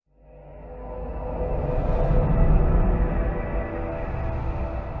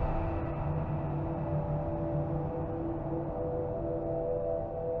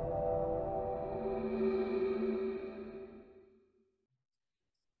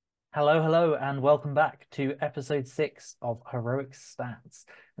Hello, hello, and welcome back to episode 6 of Heroics Stats,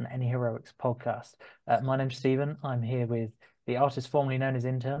 an Any Heroics podcast. My name's Stephen. I'm here with the artist formerly known as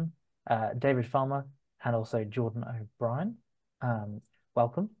Intern, David Farmer, and also Jordan O'Brien.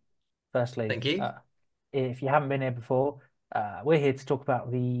 Welcome. Firstly, Thank you. if you haven't been here before, we're here to talk about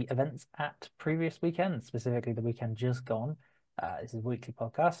the events at previous weekends, specifically the weekend just gone. This is a weekly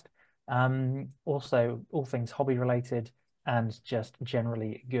podcast. Also, all things hobby related and just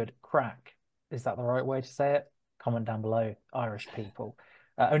generally good crack. Is that the right way to say it? Comment down below, Irish people.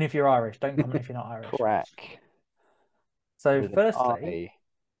 Only if you're Irish. Don't comment if you're not Irish. Crack So, with an firstly, I.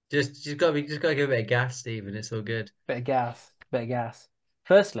 Just gotta give a bit of gas, Stephen. It's all good. bit of gas, bit of gas.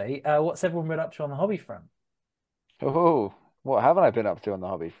 Firstly, what's everyone been up to on the hobby front? Oh, what haven't I been up to on the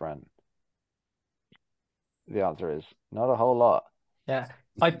hobby front? The answer is not a whole lot. Yeah,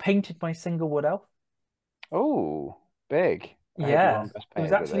 I painted my single wood elf. Oh, big. I hope you Yeah, aren't best it was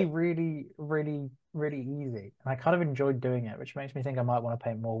painted with actually it. really easy, and I kind of enjoyed doing it, which makes me think I might want to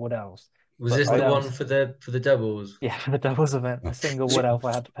paint more wood elves. Was But this wood the I one elves, for the doubles? yeah, for the doubles event, a single wood elf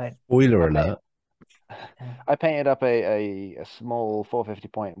I had to paint. I Spoiler painted alert. Yeah. I painted up a small 450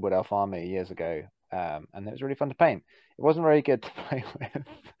 point Wood Elf army years ago, and it was really fun to paint. It wasn't very good to play with,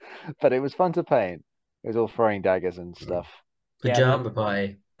 but it was fun to paint. It was all throwing daggers and stuff. Yeah, Pajama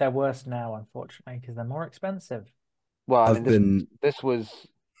party. they're worse now, unfortunately, because they're more expensive. Well, I mean, I've been this was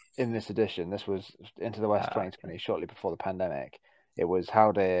in this edition. This was Into the West Okay. 2020, shortly before the pandemic. It was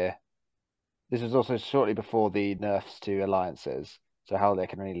how they. This was also shortly before the nerfs to alliances. So how they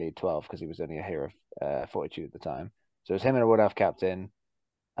can only lead 12 because he was only a hero of 42 at the time. So it was him and a Wood Elf captain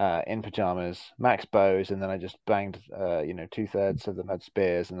in pajamas, max bows, and then I just banged, 2/3 of them had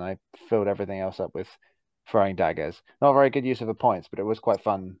spears, and I filled everything else up with throwing daggers. Not a very good use of the points, but it was quite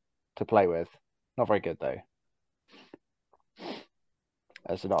fun to play with. Not very good though.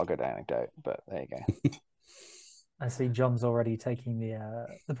 That's not a good anecdote, but there you go. I see John's already taking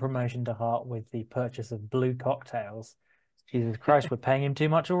the promotion to heart with the purchase of blue cocktails. Jesus Christ, we're paying him too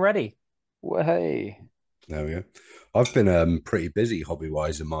much already. Well, hey, there we go. I've been pretty busy hobby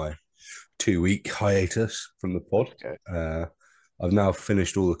wise in my 2 week hiatus from the pod. okay. I've now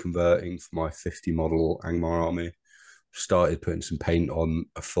finished all the converting for my 50 model Angmar army. Started putting some paint on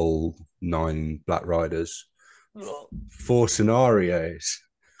a full 9 Black Riders, 4 scenarios.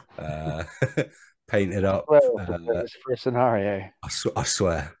 Uh, painted up. Well, it was for a scenario. I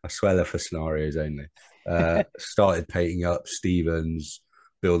swear they're for scenarios only. Started painting up Stevens,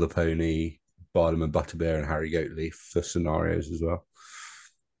 Bill the Pony, Barnum and Butterbeer, and Harry Goatleaf for scenarios as well.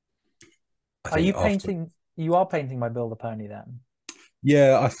 Are you painting? You are painting my Bill the Pony then?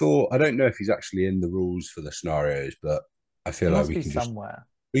 Yeah, I thought I don't know if he's actually in the rules for the scenarios, but I feel He like must be somewhere.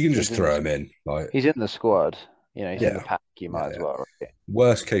 we can He's just in throw the him in. Like, he's in the squad. He's in the yeah, pack. You might as yeah. well. Right?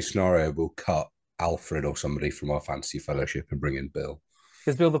 Worst case scenario, we'll cut Alfred or somebody from our fantasy fellowship and bring in Bill.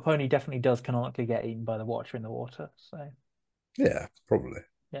 Because Bill the Pony definitely does canonically get eaten by the Watcher in the water. So Yeah, probably.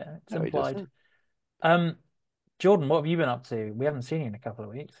 yeah, it's No, he implied. doesn't. Jordan, what have you been up to? We haven't seen you in a couple of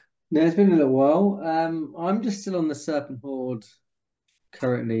weeks. No, it's been a little while. I'm just still on the Serpent Horde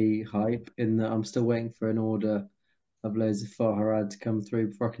currently hype in that I'm still waiting for an order of loads of Farharad to come through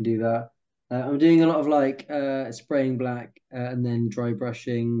before I can do that. I'm doing a lot of like spraying black and then dry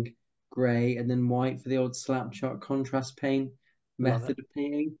brushing grey and then white for the old slap shot contrast paint Love method it. of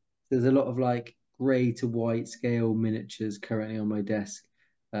painting. There's a lot of like grey to white scale miniatures currently on my desk,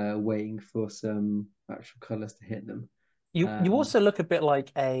 waiting for some actual colours to hit them. You Um, also look a bit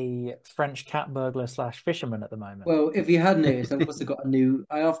like a French cat burglar slash fisherman at the moment. Well, if you had noticed, I've also got a new.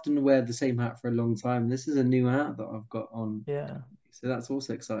 I often wear the same hat for a long time. This is a new hat that I've got on, Yeah. so that's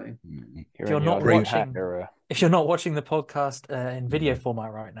also exciting. If You're you're in your not new hat watching, era. if you're not watching the podcast in video Mm.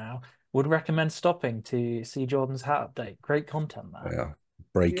 format right now, would recommend stopping to see Jordan's hat update. Great content there. Yeah.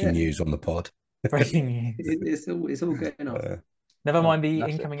 Breaking Yeah, news on the pod. Breaking news. it's all going off. Never mind the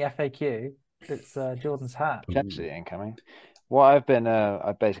Massive. incoming FAQ. It's Jordan's hat. Potentially incoming. What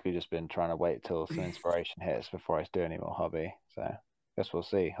I've basically just been trying to wait till some inspiration hits before I do any more hobby. So guess we'll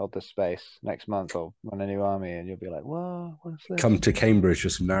see. Hold this space. Next month I'll run a new army and you'll be like, whoa, what's this? Come to Cambridge for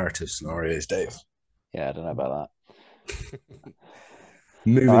some narrative scenarios, Dave. Yeah, I don't know about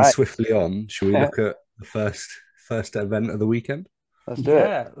Moving All right. swiftly on, shall we look at the first event of the weekend? that. Let's do it.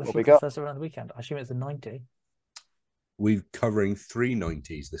 Yeah, let's What we look at the got? first around the weekend. I assume it's a 90. We're covering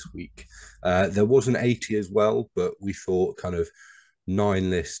 390s this week. There was an 80 as well, but we thought kind of 9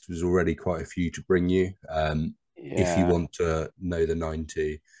 list was already quite a few to bring you. If you Yeah. want to know the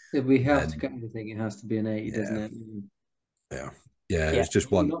 90, If we have then to get anything, it has to be an 80, doesn't yeah, it? yeah, Yeah. it's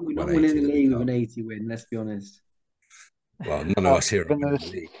just We're one not 80 winning the that we league with cut. an 80 win. Let's be honest. Well, none of us here are Even though winning the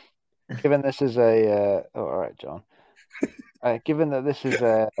this- league. Given this is all right, John. Given that this is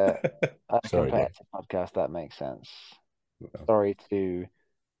a Sorry, Dave. competitive podcast, that makes sense. Sorry to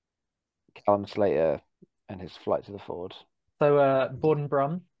Callum Slater and his flight to the Ford. So Borden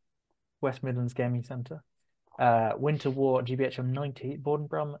Brum, West Midlands Gaming Centre. Winter War GBHM 90, Borden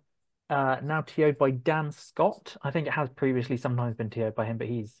Brum. Now TO'd by Dan Scott. I think it has previously sometimes been TO'd by him, but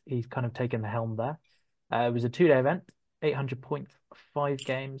he's kind of taken the helm there. It was a 2-day event, 800 points, 5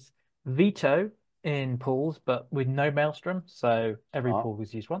 games. Veto in pools, but with no maelstrom, so every pool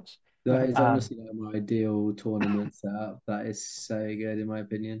was used once. That is honestly like my ideal tournament setup. That is so good in my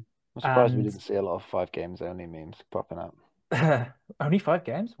opinion. I'm surprised we And- didn't see a lot of 5 games only memes popping up. Only 5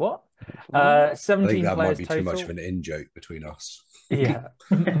 games? What? I think 17 that might players be total. too much of an in-joke between us. Yeah.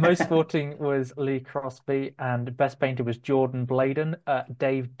 Most sporting was Lee Crosby, and best painter was Jordan Bladen.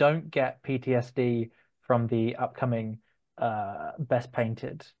 Dave, don't get PTSD from the upcoming best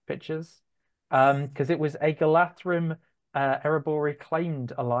painted pictures. Because it was a Galathrim Erebor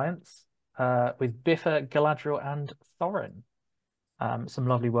claimed alliance with Biffa, Galadriel, and Thorin. Some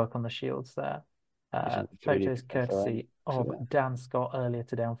lovely work on the shields there. Using 3D Photos printer, courtesy of excellent. Dan Scott earlier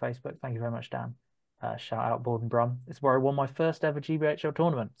today on Facebook. Thank you very much, Dan. Shout out Borden Brum. It's where I won my first ever GBHL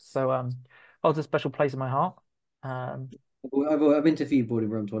tournament. So holds a special place in my heart. I've been to a few boarding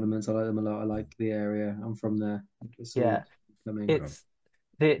room tournaments. I like them a lot. I like the area. I'm from there. It's Yeah. always coming. It's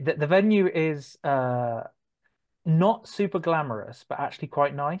the venue is not super glamorous, but actually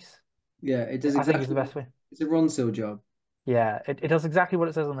quite nice. Yeah, it does I think exactly. it's the best way. It's a Ronsil job. Yeah, it does exactly what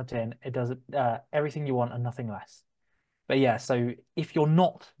it says on the tin. It does everything you want and nothing less. But yeah, so if you're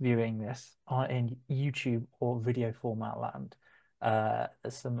not viewing this in YouTube or video format land,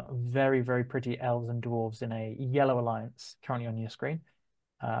 there's some very, very pretty elves and dwarves in a yellow alliance currently on your screen.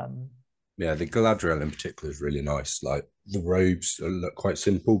 Yeah, the Galadriel in particular is really nice. Like the robes look quite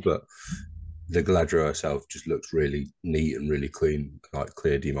simple, but the Galadriel herself just looks really neat and really clean, like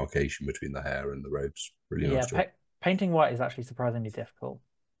clear demarcation between the hair and the robes. Really Yeah, nice job. painting white is actually surprisingly difficult.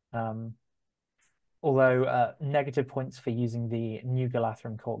 Although negative points for using the new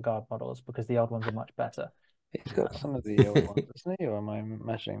Galathrim Court Guard models because the old ones are much better. He's got some of the old ones, doesn't he? Or am I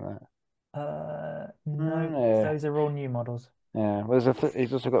imagining that? No, those are all new models. Yeah, well,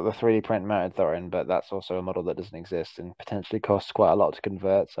 he's also got the 3D print mounted Thorin, but that's also a model that doesn't exist and potentially costs quite a lot to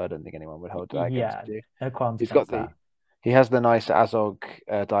convert. So I don't think anyone would hold that Yeah, against you. no qualms He's got against that. he has the nice Azog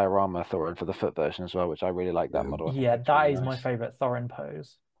diorama Thorin for the foot version as well, which I really like that model. I think Yeah, it's that really is my nice. favorite Thorin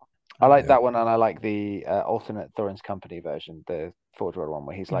pose. I like that one, and I like the alternate Thorin's Company version, the Forge World one,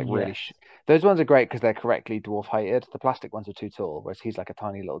 where he's like really. Those ones are great because they're correctly dwarf heighted. The plastic ones are too tall, whereas he's like a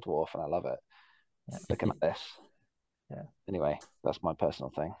tiny little dwarf, and I love it. Yeah. Looking at this. Yeah. Anyway, that's my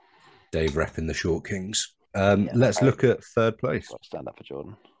personal thing. Dave repping the Short Kings. Let's look at third place. Stand up for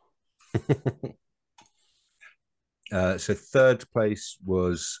Jordan. So third place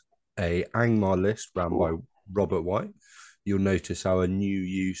was a Angmar list ran by Robert White. You'll notice our new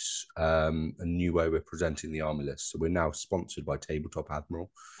use, a new way we're presenting the army list. So we're now sponsored by Tabletop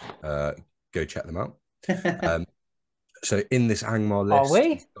Admiral. Go check them out. So in this Angmar list, are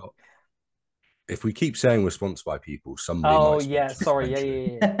we? If we keep saying we're sponsored by people, somebody might. Oh yeah, sorry,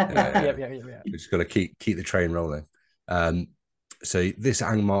 yeah. We just got to keep the train rolling. So this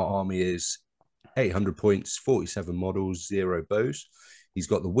Angmar army is 800 points, 47 models, 0 bows. He's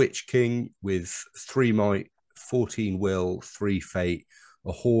got the Witch King with 3 might, 14 will, 3 fate,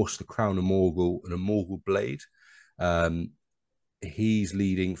 a horse, the crown of Morgul, and a Morgul blade. He's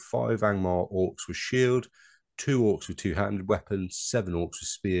leading 5 Angmar orcs with shield, 2 orcs with 2-handed weapons, 7 orcs with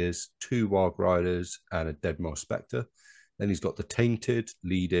spears, 2 Warg Riders, and a Deadmar Spectre. Then he's got the Tainted,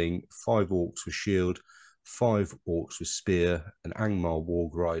 leading 5 orcs with shield, 5 orcs with spear, an Angmar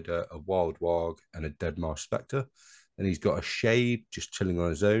Warg Rider, a Wild Warg, and a Deadmar Spectre. Then he's got a Shade, just chilling on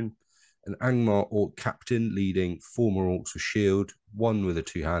his own, an Angmar Orc Captain, leading 4 more orcs with shield, 1 with a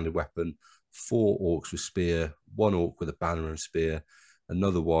 2-handed weapon, 4 orcs with spear, 1 orc with a banner and spear,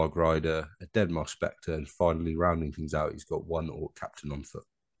 another Warg Rider, a Deadmar Spectre, and finally rounding things out, he's got 1 Orc Captain on foot.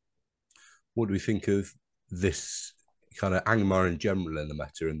 What do we think of this kind of Angmar in general in the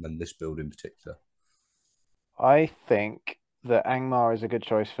meta, and then this build in particular? I think that Angmar is a good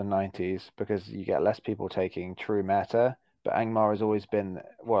choice for 90s because you get less people taking true meta, but Angmar has always been,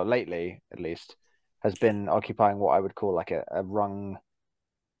 well, lately at least, has been occupying what I would call like a rung,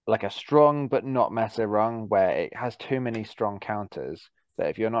 like a strong but not meta rung, where it has too many strong counters that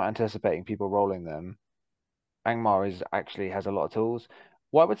if you're not anticipating people rolling them, Angmar actually has a lot of tools.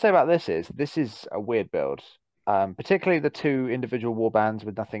 What I would say about this is a weird build. Particularly the 2 individual war bands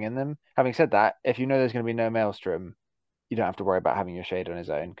with nothing in them. Having said that, if you know there's going to be no Maelstrom, you don't have to worry about having your shade on his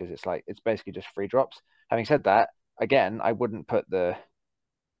own because it's basically just free drops. Having said that, again, I wouldn't put the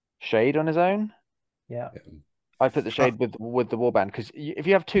shade on his own. Yeah. I'd put the shade with the warband because if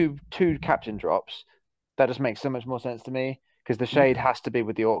you have two captain drops, that just makes so much more sense to me because the shade has to be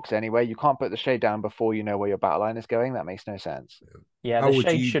with the orcs anyway. You can't put the shade down before you know where your battle line is going. That makes no sense. Yeah, How the would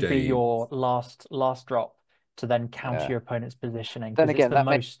shade you, should be Dave? your last drop to then counter Yeah. your opponent's positioning Then because it's again,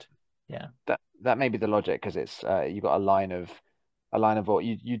 the most. Yeah. that may be the logic because it's you've got a line of orc.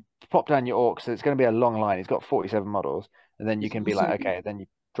 You pop down your orcs, so it's going to be a long line. He's got 47 models, and then you It's can be also, like, okay, then you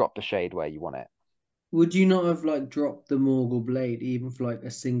drop the shade where you want it. would you not have like dropped the Morgul blade even for like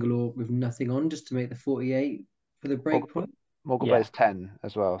a single orc with nothing on just to make the 48 for the breakpoint? Morgul Yeah. Blade's 10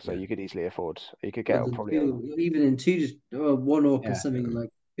 as well, so Yeah. you could easily afford. You could Or get the probably two, even in two, just one orc and yeah, something like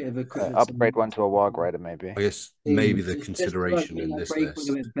bit of equipment. upgrade one to a Warg Rider maybe. I guess maybe Things the just to like consideration make in that this breakpoint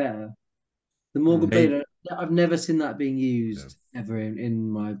a list, bit better. The Morgul maybe, blade, I've never seen that being yeah, used ever in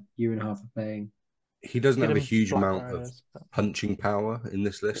my year and a half of playing. he doesn't Get have a him huge Black amount of Riders. punching power in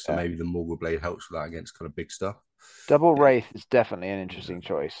this list, so Yeah. maybe the Morgul Blade helps with that against kind of big stuff. Double Wraith is definitely an Yeah. interesting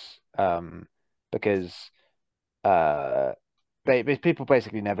choice. Because people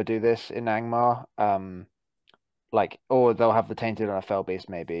basically never do this in Angmar. Or they'll have the Tainted on a Fell Beast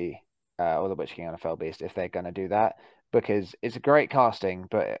maybe, or the Witch King on a Fell Beast if they're gonna do that. Because it's a great casting,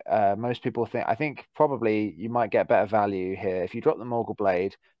 but most people I think probably you might get better value here if you drop the Morgul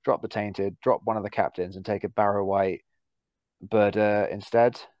Blade, drop the Tainted, drop one of the captains, and take a Barrow White Birder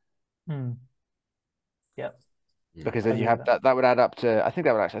instead. Yep. Because I then you agree have with that. that would add up to I think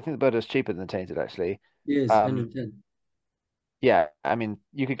the Birder is cheaper than the Tainted actually. Yes, 110. Yeah, I mean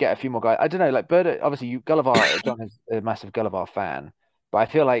you could get a few more guys. I don't know, like Birder. Obviously, Gulliver. John is a massive Gulliver fan, but I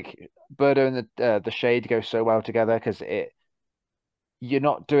feel like Birder and the Shade go so well together because you're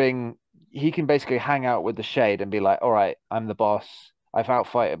not doing. He can basically hang out with the Shade and be like, "All right, I'm the boss. I've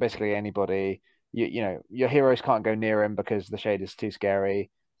outfighted basically anybody. You know, your heroes can't go near him because the Shade is too scary."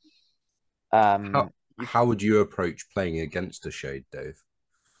 How Um, how would you approach playing against a shade, Dave?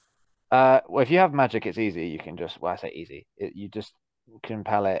 well, if you have magic, it's easy. You can just, well, I say easy. You just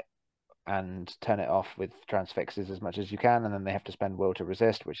compel it and turn it off with transfixes as much as you can, and then they have to spend will to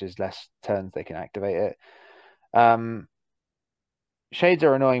resist, which is less turns they can activate it. Shades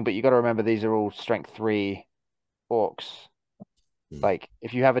are annoying, but you got to remember these are all strength 3 orcs. Like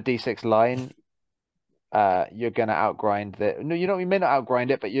if you have a D6 line, you're gonna outgrind the. No, you may not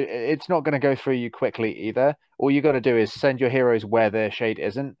outgrind it, but it's not gonna go through you quickly either. All you got to do is send your heroes where their shade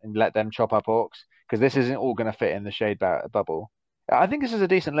isn't and let them chop up orcs because this isn't all gonna fit in the shade bubble. I think this is a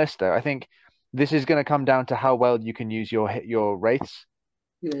decent list though. I think this is gonna come down to how well you can use your wraiths.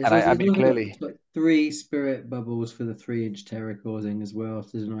 Yeah, And I it's mean clearly, it's got 3 spirit bubbles for the 3-inch terror causing as well.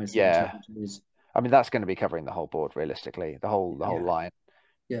 So there's nice little yeah. changes. I mean that's going to be covering the whole board realistically, the whole line.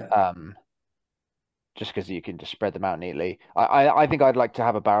 Yeah. Just because you can just spread them out neatly. I think I'd like to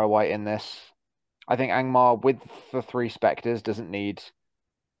have a Barrow White in this. I think Angmar with the 3 specters doesn't need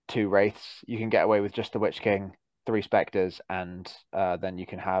 2 wraiths. You can get away with just the Witch King, 3 specters, and then you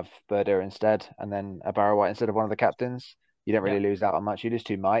can have Birder instead, and then a Barrow White instead of one of the captains. You don't really lose out on much. You lose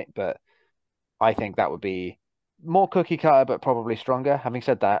 2 might, but I think that would be more cookie cutter, but probably stronger. Having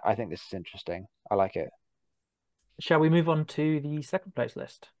said that, I think this is interesting. I like it. Shall we move on to the second place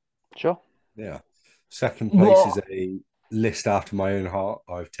list? Sure. Yeah. Second place is a list after my own heart.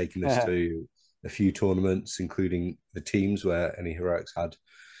 I've taken this to a few tournaments, including the teams where any heroics had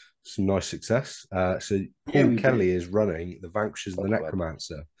some nice success. So Paul Kelly is running the Vanquishers and the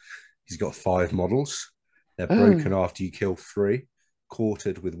Necromancer. He's got 5 models. They're broken after you kill 3,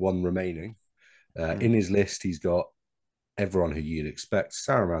 quartered with 1 remaining. In his list, he's got everyone who you'd expect: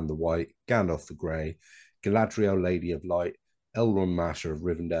 Saruman the White, Gandalf the Grey, Galadriel Lady of Light, Elrond Master of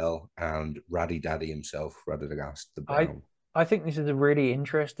Rivendell, and Raddy Daddy himself, Radagast the Brown. I think this is a really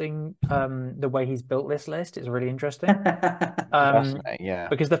interesting the way he's built this list is really interesting. Fascinating, yeah.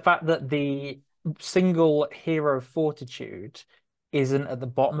 Because the fact that the single hero fortitude isn't at the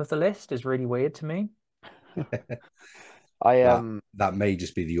bottom of the list is really weird to me. That may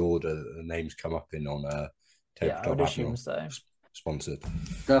just be the order that the names come up in on I would assume so. Sponsored.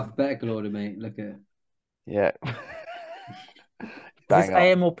 Alphabetical order, mate. Look at it. Yeah. Is this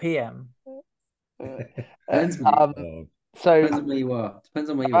AM or PM? Depends on where you are. Depends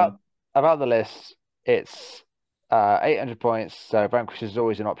on where you are. About the list, it's 800 points, so Vanquishers is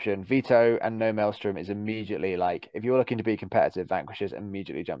always an option. Veto and no Maelstrom is immediately like, if you're looking to be competitive, Vanquishers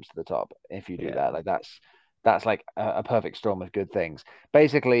immediately jumps to the top. If you do that, like that's like a perfect storm of good things.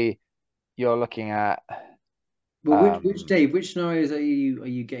 Basically, you're looking at Well, which Dave? Which scenarios are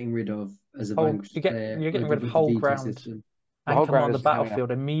you getting rid of as a vanquished player you're getting rid of with the whole veto ground system? The and whole command ground the is coming up.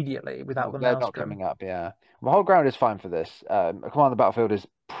 battlefield immediately without the They're not maelstrom. coming up, yeah. The whole ground is fine for this. Command the battlefield is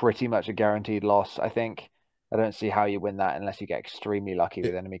pretty much a guaranteed loss, I think. I don't see how you win that unless you get extremely lucky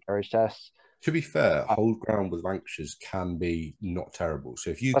with enemy courage tests. To be fair, hold ground with vanquishers can be not terrible. So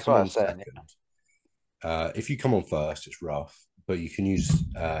if you That's come what I on was saying, second, if you come on first, it's rough, but you can use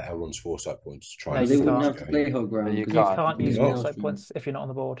Elrond's foresight points to try No, and They you wouldn't force can't. have to game. play whole ground You because You can't. can't use You're not. foresight points if you're not on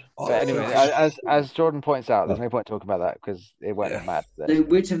the board. But anyway, as Jordan points out, there's no point talking about that because it won't have mattered for this. So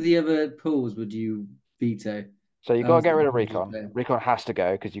which of the other pools would you veto? So you got to get rid of Vanquished Recon. player. Recon has to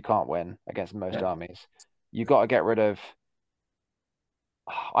go because you can't win against most Yeah. armies. You got to get rid of.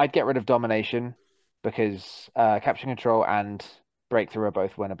 I'd get rid of Domination because Capture Control and Breakthrough are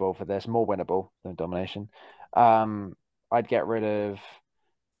both winnable for this, more winnable than Domination. I'd get rid of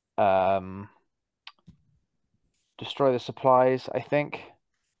Destroy the Supplies, I think.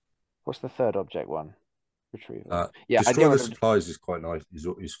 What's the third object one? Retrieval. Yeah, I'd get Destroy the rid of. supplies is quite nice.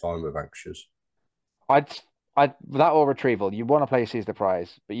 Is fine with vanquishers. I'd that or Retrieval. You want to play Seize the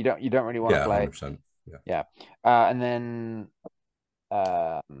Prize, but you don't really want to Yeah, play. 100%. Yeah. And then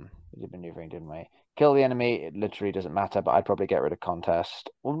we did maneuvering, didn't we? Kill the enemy. It literally doesn't matter, but I'd probably get rid of Contest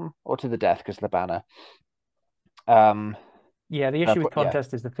or to the death because of the banner. Yeah, the issue with Yeah.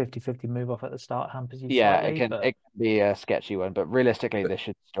 contest is the 50-50 move off at the start hampers you Yeah, slightly, but it can be a sketchy one, but realistically, this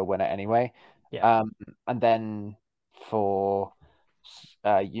should still win it anyway. yeah. And then for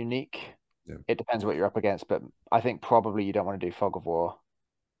unique, Yeah. it depends what you're up against, but I think probably you don't want to do Fog of War.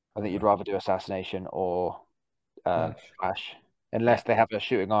 I think you'd rather do Assassination or Clash, unless they have a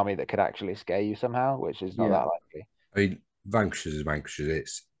shooting army that could actually scare you somehow, which is not that likely. I mean, vanquishers is vanquishers.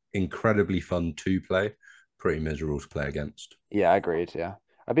 It's incredibly fun to play, pretty miserable to play against. Yeah, I agreed. Yeah,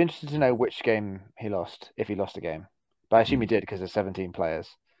 I'd be interested to know which game he lost, if he lost a game. But I assume he did because there's 17 players.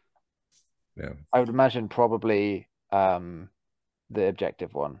 Yeah, I would imagine probably the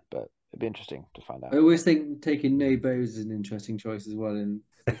objective one, but it'd be interesting to find out. I always think taking no bows is an interesting choice as well.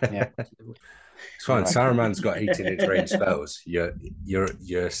 Yeah. It's fine. Right. Saruman's got 18-inch range spells.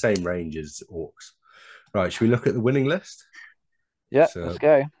 You're same range as orcs. Right, should we look at the winning list? Yeah, So, let's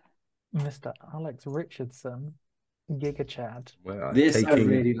go. Mr. Alex Richardson, Giga Chad. This I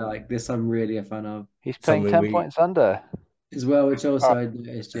really like. This I'm really a fan of. He's playing 10 points under as well, which also I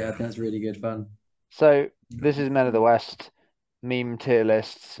noticed. Yeah, that's really good fun. So this is Men of the West meme tier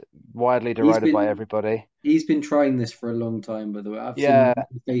lists, widely derided by everybody. He's been trying this for a long time, by the way. I've seen a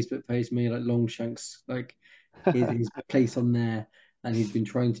Facebook post me like Longshanks, like his place on there, and he's been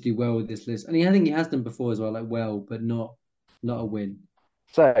trying to do well with this list. And I think he has done before as well, like well, but not a win.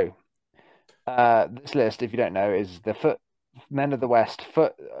 So this list, if you don't know, is the Men of the West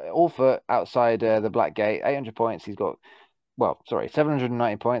all foot outside the Black Gate, 800 points. He's got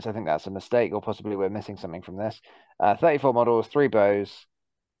 790 points. I think that's a mistake, or possibly we're missing something from this. 34 models, 3 bows.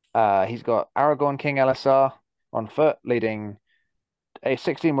 He's got Aragorn King LSR on foot, leading a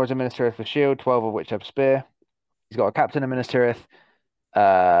 16 warriors of Minas Tirith with shield, 12 of which have spear. He's got a Captain of Minas Tirith,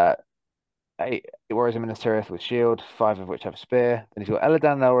 8 warriors of Minas Tirith with shield, 5 of which have spear. Then he's got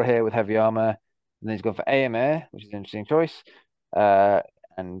Elladan and Elrohir with heavy armor. And then he's gone for Aemir, which is an interesting choice,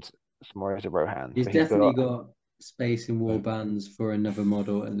 and some warriors of Rohan. He's definitely got space in war bands for another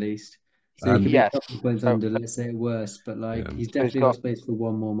model at least. So he could be a couple points under, let's say it worse, but he's definitely got space for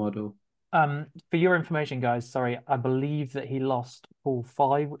one more model. For your information, guys, sorry, I believe that he lost pool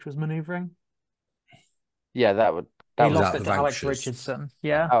 5, which was maneuvering. Yeah, he lost it to Alex Richardson.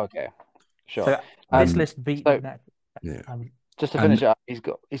 Yeah. Oh, okay. Sure. So this list beat just to finish up, he's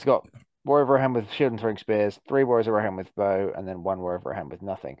got Warrior of Rohan with shield and throwing spears, 3 Warriors of Rohan with bow, and then 1 Warrior of Rohan with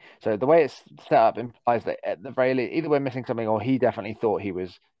nothing. So the way it's set up implies that at the very least, either we're missing something or he definitely thought he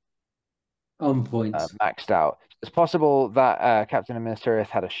was on point, maxed out. It's possible that Captain of Minas Tirith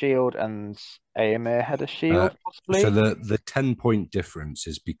had a shield and Aemir had a shield, possibly. So the 10-point difference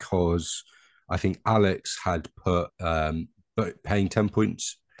is because I think Alex had put paying 10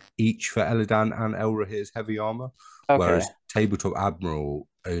 points each for Elladan and Elrohir's heavy armor, whereas Tabletop Admiral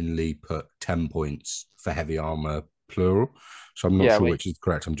only put 10 points for heavy armor plural. So I'm not sure which is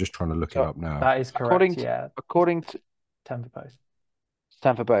correct. I'm just trying to look it up now. That is correct. According to 10 for both.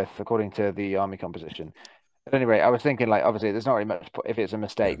 10 for both, according to the army composition. At any rate, I was thinking, obviously, there's not really much. If it's a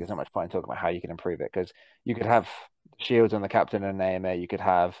mistake, there's not much point in talking about how you can improve it, because you could have shields on the captain and Aemir, you could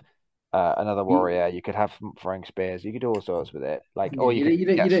have another warrior, you could have throwing spears, you could do all sorts with it. You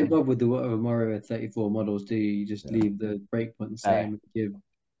don't bother with the Warrior 34 models, do you? You just leave the breakpoint the same.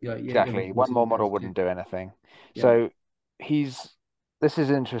 Exactly. One more model wouldn't do anything. Yeah. So he's this is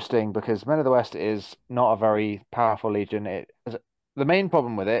interesting because Men of the West is not a very powerful legion. The main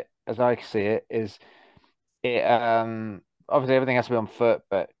problem with it, as I see it, is it obviously everything has to be on foot,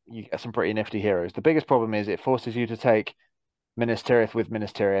 but you get some pretty nifty heroes. The biggest problem is it forces you to take Minas Tirith with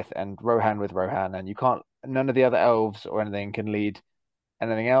Minas Tirith and Rohan with Rohan, and you can't. None of the other elves or anything can lead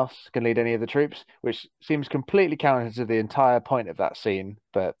anything else. Can lead any of the troops, which seems completely counter to the entire point of that scene.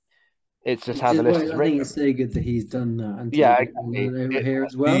 But it's just Which how is the list why is I think written. it's so good that he's done that and Yeah, taken exactly. it over here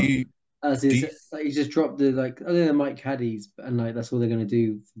as Do well. you As do is, you like, he's just dropped the like other than Mike Caddies, and like that's all they're going to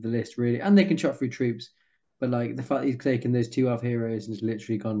do for the list really, and they can chop through troops. But like the fact he's taken those two off heroes and just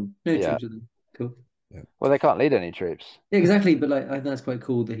literally gone no Yeah. troops with them. Cool. yeah. Well, they can't lead any troops. Yeah, exactly. But like I think that's quite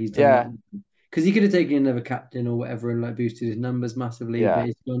cool that he's done Yeah, that because he could have taken another captain or whatever and like boosted his numbers massively. But yeah.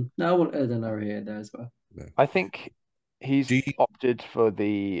 he's gone. No, I want Erden over here there as well. I think he's Do you opted for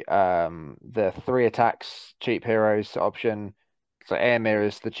the 3 attacks cheap heroes option. So Aemir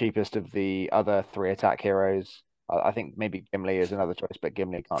is the cheapest of the other 3 attack heroes. I think maybe Gimli is another choice, but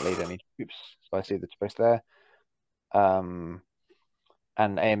Gimli can't lead any troops, so I see the choice there. And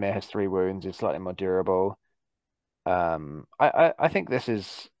Aemir has 3 wounds, is slightly more durable. I think this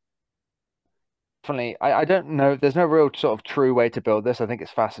is funny. I don't know. There's no real sort of true way to build this. I think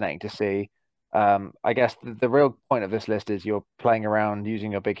it's fascinating to see. I guess the real point of this list is you're playing around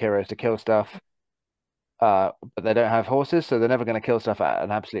using your big heroes to kill stuff, but they don't have horses, so they're never going to kill stuff at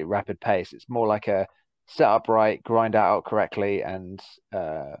an absolute rapid pace. It's more like a set up right, grind out correctly, and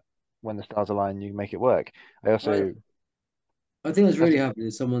when the stars align, you make it work. I also, I think I was really happy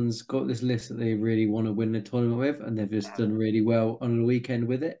that someone's got this list that they really want to win the tournament with, and they've just done really well on the weekend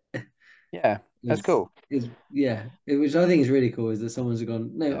with it. yeah, that's cool. Yeah, which I think is really cool is that someone's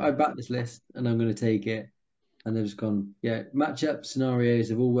gone, no, Yeah. I back this list and I'm going to take it, and they've just gone, yeah, matchup scenarios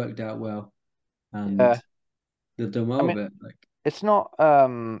have all worked out well, and Yeah, they've done I well mean, with it. Like, it's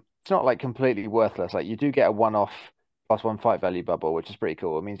not like completely worthless. Like you do get a one-off +1 fight value bubble, which is pretty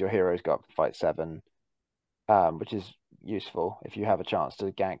cool. It means your heroes go up to fight 7, which is useful if you have a chance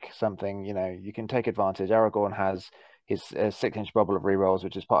to gank something. You can take advantage. Aragorn has his 6-inch bubble of rerolls,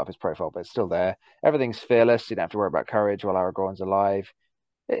 which is part of his profile, but it's still there. Everything's fearless. You don't have to worry about courage while Aragorn's alive.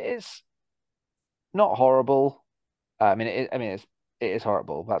 It's not horrible. It is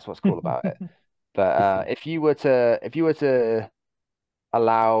horrible. That's what's cool about it. But if you were to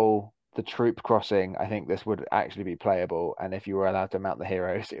allow the troop crossing, I think this would actually be playable. And if you were allowed to mount the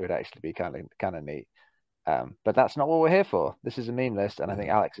heroes, it would actually be kind of neat. But that's not what we're here for. This is a meme list, and I think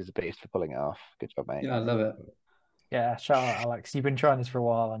Alex is a beast for pulling it off. Good job, mate. yeah, I love it. Yeah, shout out, Alex. You've been trying this for a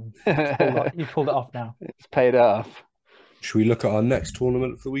while and you pulled it off now. It's paid off. should we look at our next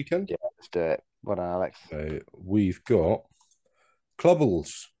tournament for the weekend? Yeah, let's do it. Well done, Alex. So we've got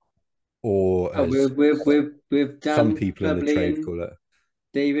Clubbles, or Oh, as with Dan some people in the Clubbley trade and call it.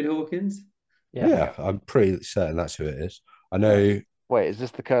 David Hawkins. Yeah, I'm pretty certain that's who it is. I know. Wait, is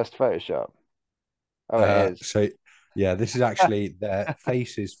this the cursed Photoshop? Oh, it is. So yeah, this is actually their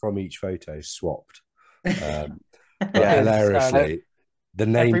faces from each photo swapped. But Yeah. hilariously, the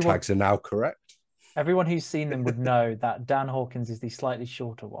name everyone- tags are now correct. Everyone who's seen them would know that Dan Hawkins is the slightly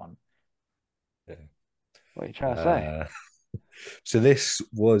shorter one. What are you trying to say? So this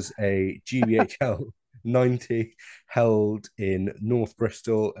was a GBHL 90 held in North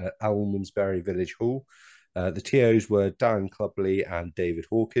Bristol at Almondsbury Village Hall. The TOs were Dan Clubbley and David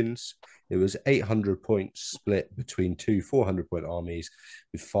Hawkins. It was 800 points split between 2 400-point armies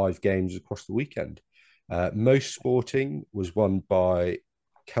with 5 games across the weekend. Most Sporting was won by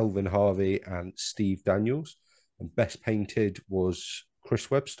Kelvin Harvey and Steve Daniels, and Best Painted was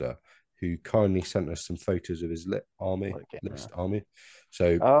Chris Webster, who kindly sent us some photos of his list army.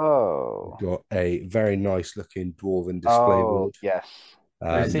 So we've got a very nice looking dwarven display board. Yes.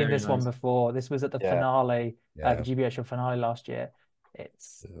 We've seen very this one nice. before. This was at the finale, Yeah. the GBHL finale last year.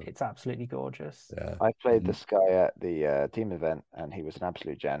 It's absolutely gorgeous. Yeah. I played this guy at the team event, and he was an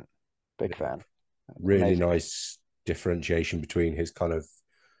absolute gent. Big fan. Really Amazing. nice differentiation between his kind of.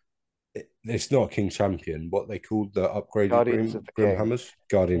 It's not King Champion, what they called the upgraded Guardians of the Grim King. Hammers.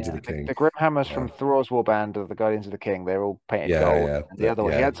 Guardians Yeah. of the King. The Grim Hammers Yeah. from Thror's Warband of the Guardians of the King. They're all painted Yeah, gold. yeah. And the other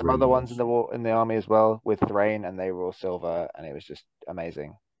one, he Yeah, had some really other ones nice. in the army as well with Thrain, and they were all silver, and it was just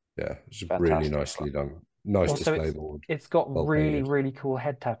amazing. Yeah, it's Fantastic. really nicely done. Nice Also, display board. it's got Well really, painted. really cool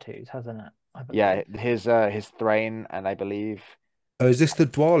head tattoos, hasn't it? I Yeah, believe. his Thrain, and I believe Oh, is this the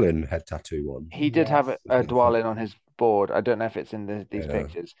Dwalin head tattoo one? he did have Yes. a Dwalin on his board. I don't know if it's in these Yeah.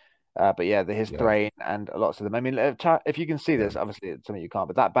 pictures. But yeah, his Yeah. Thrain and lots of them. I mean, if you can see this, obviously it's something you can't,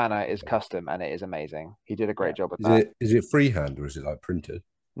 but that banner is custom and it is amazing. He did a great job with that. Is it freehand or is it like printed?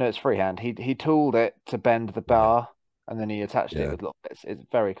 No, it's freehand. He tooled it to bend the bar and then he attached it Yeah. with little bits. It's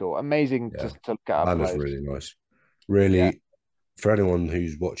very cool. Amazing Yeah. to look at up Banner's close. really nice. Really, for anyone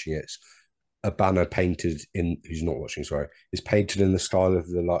who's watching, it's a banner painted in, who's not watching, sorry, is painted in the style of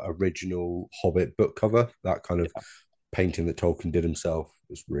the like original Hobbit book cover. That kind of painting that Tolkien did himself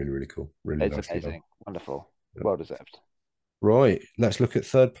was really, really cool. Really It's nicely amazing. done. Wonderful. Yeah. Well deserved. Right, let's look at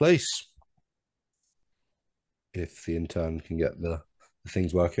third place. If the intern can get the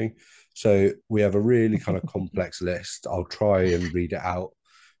things working. So we have a really kind of complex list. I'll try and read it out.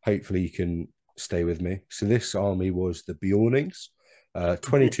 Hopefully you can stay with me. So this army was the Beornings,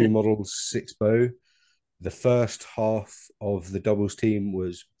 22 models, 6 bow. The first half of the doubles team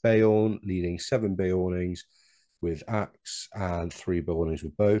was Beorn leading 7 Beornings with axe and 3 Beornings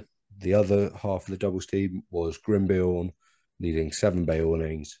with bow. The other half of the doubles team was Grimbeorn leading 7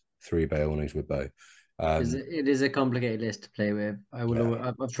 Beornings, 3 Beornings with bow. It is a complicated list to play with.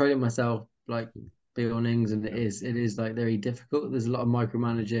 I've tried it myself, like Beornings, and it is like very difficult. There's a lot of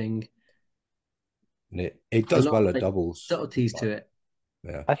micromanaging. And it does well at doubles. Subtleties to it.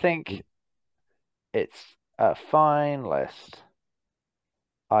 Yeah. I think it's a fine list.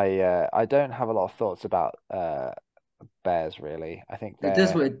 I don't have a lot of thoughts about bears really. I think It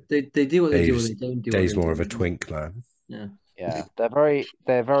does what they do what they do, what they don't do. Dave's more of a twink man. Yeah.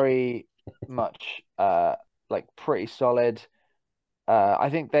 They're very much like pretty solid. I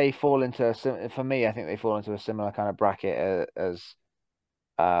think they fall into for me. I think they fall into a similar kind of bracket as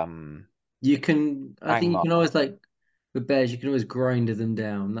you can. I think you Angmar. can always like with bears. You can always grind them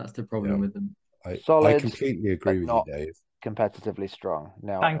down. That's the problem with them. Solid, I completely agree with you, Dave. Competitively strong.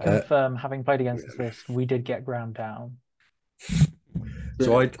 Now, And confirm, having played against this list, we did get ground down.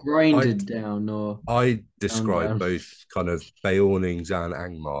 So I grinded down, or I describe down. both kind of Beornings and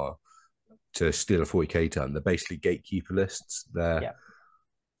Angmar to steal a 40k turn. They're basically gatekeeper lists. They're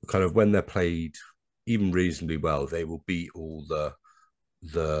kind of, when they're played even reasonably well, they will beat all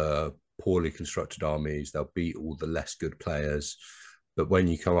the poorly constructed armies. They'll beat all the less good players. But when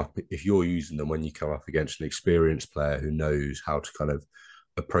you come up, if you're using them, when you come up against an experienced player who knows how to kind of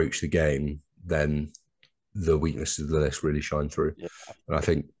approach the game, then the weaknesses of the list really shine through. Yeah. And I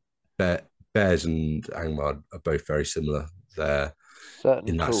think Bears and Angmar are both very similar there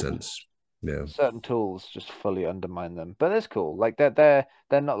in that sense. Yeah. Certain tools just fully undermine them, but it's cool. Like they're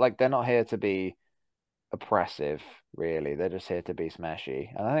not here to be oppressive, really. They're just here to be smashy,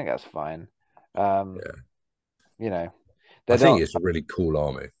 and I think that's fine. You know, I think it's a really cool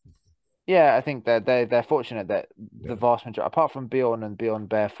army. Yeah, I think they're fortunate that the vast majority, apart from Bjorn and Bjorn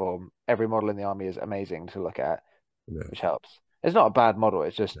Bear form, every model in the army is amazing to look at, which helps. It's not a bad model.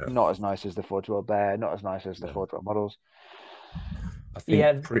 It's just not as nice as the Forge World Bear, not as nice as the Forge World models. I think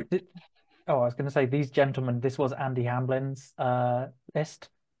I was going to say, these gentlemen, this was Andy Hamblin's list.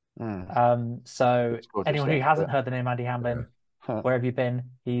 So anyone who hasn't heard the name Andy Hamblin, where have you been?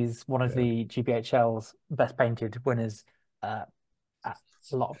 He's one of the GBHL's best painted winners at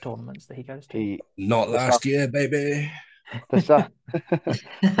a lot of tournaments that he goes to. Not last year, baby. The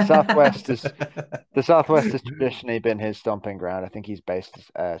Southwest has traditionally been his stomping ground. I think he's based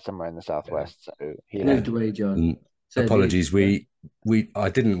somewhere in the Southwest. So he moved away, John. Apologies, I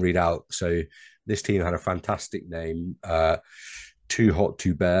didn't read out. So this team had a fantastic name, Too Hot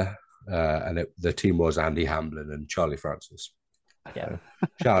to Bear, and the team was Andy Hamblin and Charlie Francis. Yeah,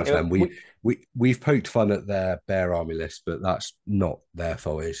 shout out to them. We've poked fun at their bear army list, but that's not their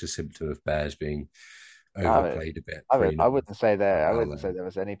fault. It's a symptom of bears being overplayed a bit. I wouldn't say there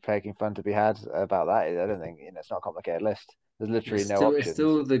was any poking fun to be had about that. I don't think it's not a complicated list. There's literally no options. It's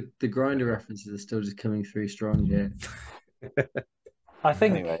still the grinder references are still just coming through strong here. I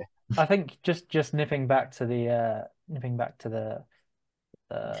think just nipping back to the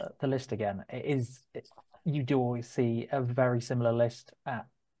list again. You do always see a very similar list at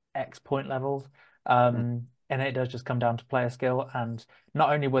X point levels, and it does just come down to player skill. And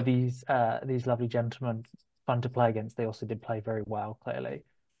not only were these lovely gentlemen fun to play against, they also did play very well, clearly.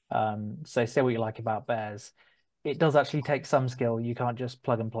 So say what you like about bears, it does actually take some skill. You can't just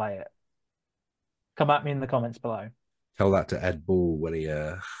plug and play it. Come at me in the comments below. Tell that to Ed Ball when he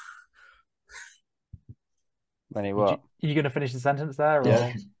what? Are you going to finish the sentence there? Yeah.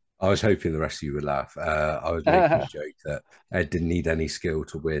 Or? I was hoping the rest of you would laugh. I was making a joke that Ed didn't need any skill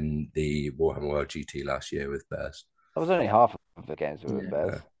to win the Warhammer World GT last year with bears. That was only half of the games with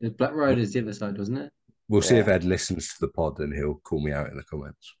bears. The Black Riders the other side, wasn't it? We'll see if Ed listens to the pod and he'll call me out in the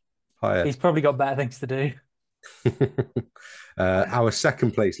comments. Hi, Ed. He's probably got better things to do. Our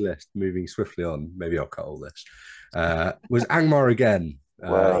second place list, moving swiftly on, maybe I'll cut all this, was Angmar again.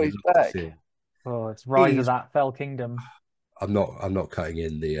 Well, he's back. Oh, it's Rise of that Fell Kingdom. I'm not cutting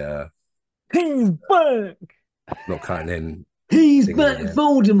in the King's back. Not cutting in. He's Singing back. again.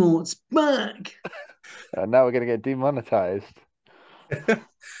 Voldemort's back. Now we're going to get demonetized.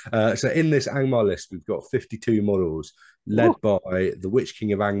 So in this Angmar list, we've got 52 models led by the Witch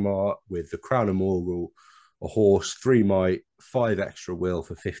King of Angmar with the Crown of Morgul, a horse, 3 might, 5 extra will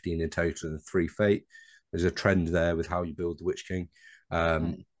for 15 in total, and 3 fate. There's a trend there with how you build the Witch King.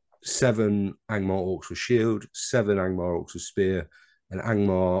 7 Angmar orcs with shield, 7 Angmar orcs with spear, an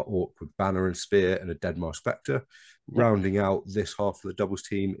Angmar orc with banner and spear, and a Deadmar Spectre. Rounding out this half of the doubles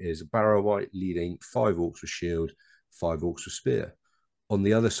team is a Barrow White leading 5 orcs with shield, 5 orcs with spear. On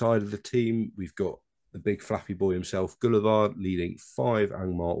the other side of the team, we've got the big flappy boy himself, Gulliver, leading 5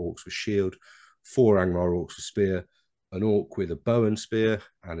 Angmar orcs with shield, 4 Angmar orcs with spear, an orc with a bow and spear,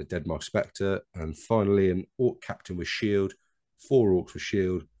 and a Deadmar Spectre, and finally an orc captain with shield, 4 orcs with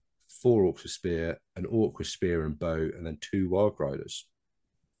shield, 4 orcs with spear, an orc with spear and bow, and then 2 wild riders.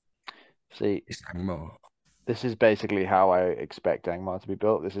 See, It's Angmar. this is basically how I expect Angmar to be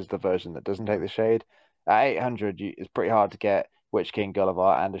built. This is the version that doesn't take the shade. At 800, it's pretty hard to get Witch King, Gulliver,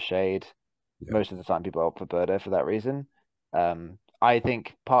 and a shade. Yeah. Most of the time, people opt for Birdo for that reason. I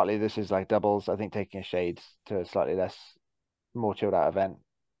think partly this is like doubles. I think taking a shade to a slightly more chilled out event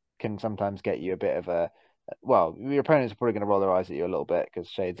can sometimes get you a bit of a. Well, your opponents are probably going to roll their eyes at you a little bit because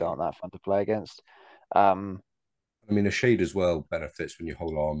shades aren't that fun to play against. I mean, a shade as well benefits when your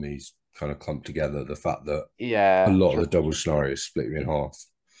whole army's kind of clumped together. The fact that a lot of the double scenarios split you in half.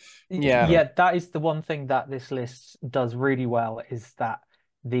 Yeah, that is the one thing that this list does really well, is that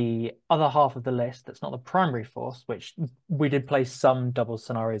the other half of the list that's not the primary force, which we did play some double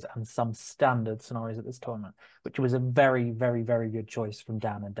scenarios and some standard scenarios at this tournament, which was a very, very, very good choice from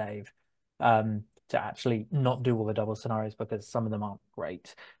Dan and Dave, to actually not do all the double scenarios because some of them aren't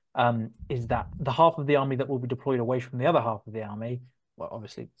great. Is that the half of the army that will be deployed away from the other half of the army, well,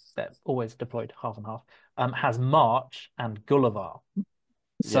 obviously they're always deployed half and half, has March and Gulliver.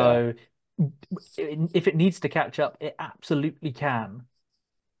 So if it needs to catch up, it absolutely can.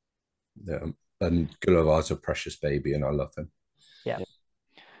 Yeah, and Gulliver's a precious baby, and I love him. Yeah.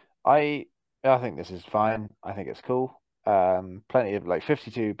 I think this is fine. I think it's cool. Plenty of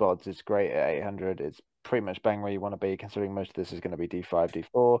 52 bods is great at 800. It's pretty much bang where you want to be, considering most of this is going to be D5,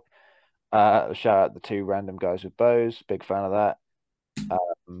 D4. Shout out the 2 random guys with bows. Big fan of that.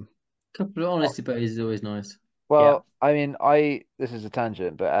 Couple of honesty bows is always nice. Well, I mean, this is a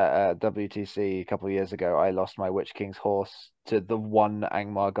tangent, but at WTC a couple of years ago, I lost my Witch King's horse to the one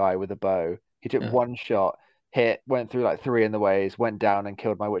Angmar guy with a bow. He took one shot, hit, went through 3 in the ways, went down and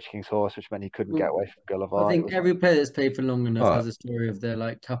killed my Witch King's horse, which meant he couldn't get away from Gulliver. I think every player that's played for long enough has a story of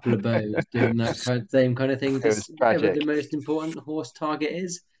their couple of bows doing that same kind of thing. was tragic. Whatever the most important horse target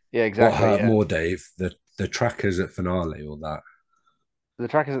is. Yeah, exactly. What hurt more, Dave? The trackers at finale or that? The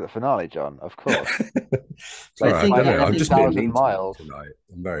trackers at the finale, John, of course. Sorry, I don't know. I'm just being 1,000 miles tonight.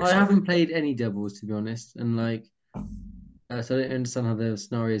 I'm very I sorry. haven't played any doubles, to be honest, and so I don't understand how the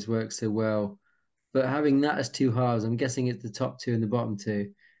scenarios work so well. But having that as 2 halves, I'm guessing it's the top 2 and the bottom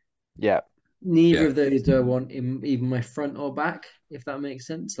 2. Yeah. Neither of those do I want in either my front or back, if that makes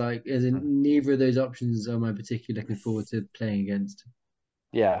sense. As in, neither of those options am I particularly looking forward to playing against.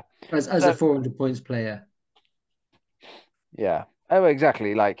 Yeah. As a 400 points player. Yeah. Oh,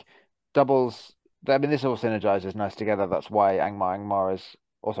 exactly. Doubles. I mean, this all synergizes nice together. That's why Angmar is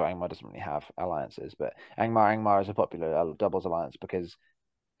also, Angmar doesn't really have alliances, but Angmar is a popular doubles alliance because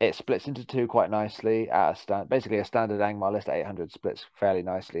it splits into 2 quite nicely. Basically, a standard Angmar list at 800 splits fairly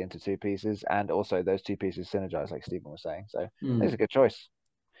nicely into 2 pieces, and also those 2 pieces synergize, like Stephen was saying. So it's a good choice.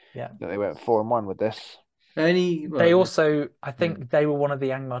 Yeah, they went 4-1 with this. They also, I think, they were one of the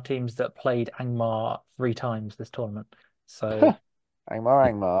Angmar teams that played Angmar 3 times this tournament. So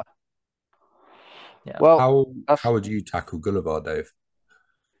Angmar. Yeah. Well, how would you tackle Gulliver, Dave?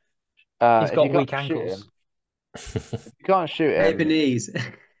 He's got weak ankles. If you can't shoot him, paper knees.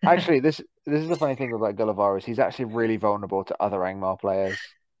 Actually, this is the funny thing about Gulliver is he's actually really vulnerable to other Angmar players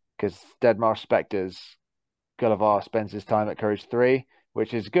because Deadmar Spectres, Gulliver spends his time at Courage 3,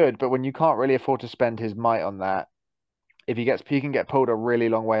 which is good, but when you can't really afford to spend his might on that, he can get pulled a really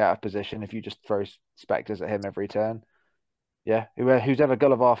long way out of position if you just throw Spectres at him every turn. Yeah, who's ever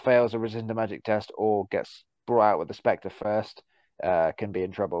Gulliver fails a resist to magic test or gets brought out with the Spectre first can be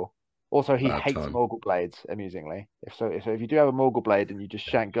in trouble. Also, he hates Morgul blades, amusingly. If you do have a Morgul blade and you just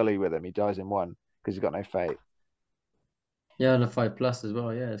shank Gully with him, he dies in 1 because he's got no fate. Yeah, and a 5+ as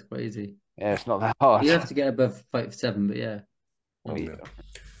well. Yeah, it's quite easy. Yeah, it's not that hard. You have to get above 5-7, but yeah.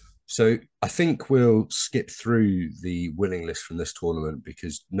 So I think we'll skip through the winning list from this tournament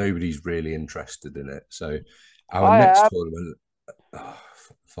because nobody's really interested in it. So our next tournament,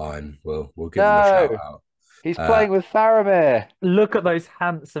 fine, we'll give them a shout out. He's playing with Faramir. Look at those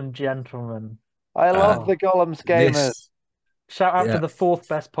handsome gentlemen. I love Oh, the Golems gamers. This, shout out to yeah, the fourth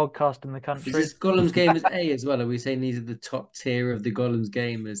best podcast in the Is country. this Gollum's Gamers A as well? Are we saying these are the top tier of the Gollum's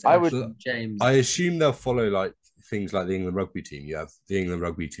Gamers? I would- Ash and James. I assume they'll follow like things like the England rugby team. You have the England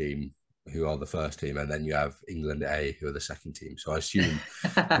rugby team, who are the first team, and then you have England A, who are the second team. So I assume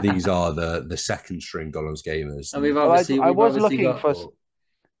these are the second string Gollum's gamers. And we've Well, obviously I was obviously looking got for.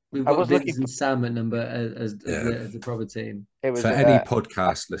 we've I got was Vince looking and Sam at number as Yeah. the proper team. It was For any Sam,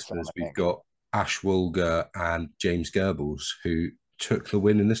 podcast I listeners, we've think. got Ash Woolger and James Goebbels, who took the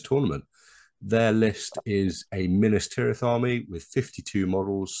win in this tournament. Their list is a Minas Tirith army with 52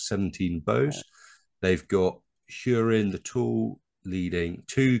 models, 17 bows. They've got Hurin the Tool leading,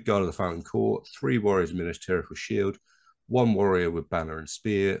 2 Guard of the Fountain Court, 3 warriors of Minas Tirith with shield, 1 warrior with banner and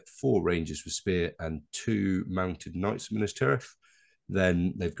spear, 4 rangers with spear, and 2 mounted knights of Minas Tirith.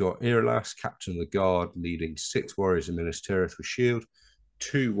 Then they've got Irolas, captain of the guard, leading 6 warriors of Minas Tirith with shield,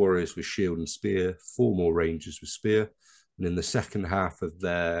 2 warriors with shield and spear, 4 more rangers with spear. And in the second half of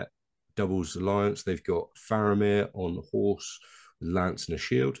their doubles alliance, they've got Faramir on the horse with lance and a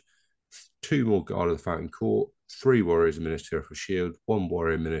shield, 2 more guard of the Fountain Court, 3 warriors of Minas Tirith with shield, 1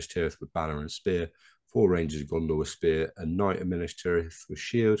 warrior of Minas Tirith with banner and spear, 4 rangers of Gondor with spear, a knight of Minas Tirith with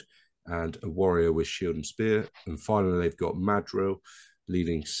shield, and a warrior with shield and spear. And finally, they've got Madril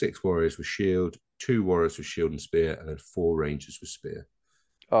leading 6 warriors with shield, 2 warriors with shield and spear, and then 4 rangers with spear.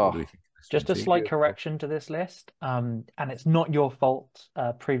 What do we Oh, think of this Just one, a team? slight correction to this list, and it's not your fault,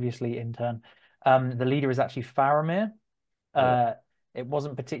 previously, intern. The leader is actually Faramir. It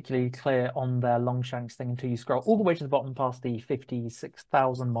wasn't particularly clear on their Longshanks thing until you scroll all the way to the bottom past the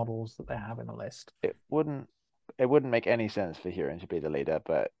 56,000 models that they have in the list. it wouldn't make any sense for Huron to be the leader,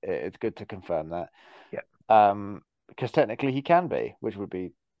 but it's good to confirm that. Yeah. Because technically he can be, which would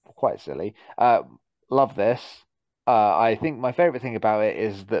be quite silly. Love this. I think my favorite thing about it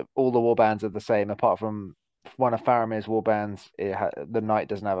is that all the warbands are the same, apart from one of Faramir's warbands. The knight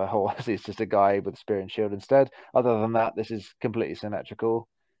doesn't have a horse; it's just a guy with a spear and shield instead. Other than that, this is completely symmetrical,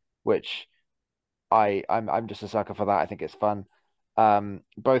 which I'm just a sucker for that. I think it's fun.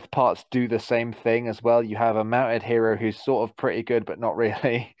 Both parts do the same thing as well. You have a mounted hero who's sort of pretty good, but not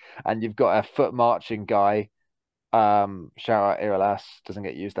really, and you've got a foot marching guy. Shout out Irolas, doesn't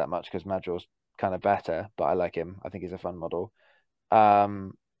get used that much because Madril's kind of better, but I like him. I think he's a fun model.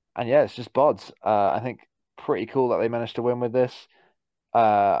 And yeah, it's just bods. I think pretty cool that they managed to win with this.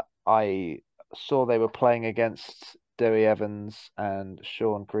 I saw they were playing against Dewey Evans and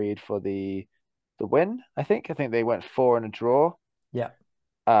Sean Creed for the win. I think they went 4 in a draw. Yeah.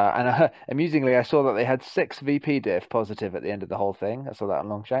 And amusingly, I saw that they had 6 VP diff positive at the end of the whole thing. I saw that on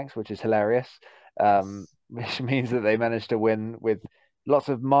Longshanks, which is hilarious. Which means that they managed to win with lots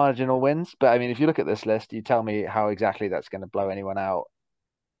of marginal wins. But I mean, if you look at this list, you tell me how exactly that's going to blow anyone out.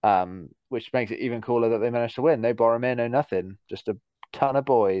 Which makes it even cooler that they managed to win. No Boromir, no nothing, just a ton of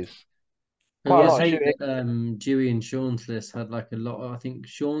boys. Quite a lot of shooting. Dewey and Sean's list had like a lot. I think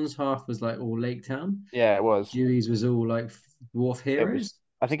Sean's half was like all Lake Town. Yeah, it was. Dewey's was all like Dwarf Heroes.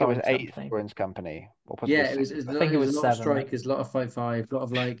 I think it was Starring 8 something. Thorns Company. Or possibly Yeah, it was. 6. I think it was a lot of 7. strikers, a lot of 5/5, a lot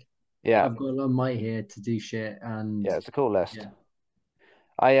of like. Yeah, I've got a lot of might here to do shit, and yeah, it's a cool list.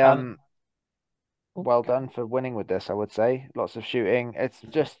 yeah. Well done for winning with this, I would say. Lots of shooting. It's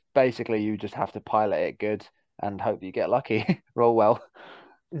just basically you just have to pilot it good and hope you get lucky. Roll well.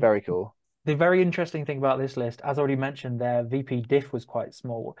 Very cool. The very interesting thing about this list, as already mentioned, their VP diff was quite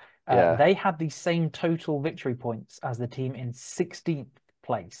small. Yeah. They had the same total victory points as the team in 16th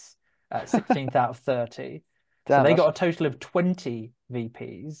place, 16th out of 30. So Damn, they that's got a total of 20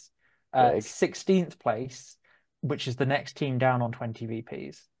 VPs. big. 16th place, which is the next team down on 20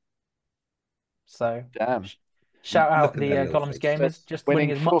 VPs. So Damn. shout out Look at the their little Golems faces. gamers, just winning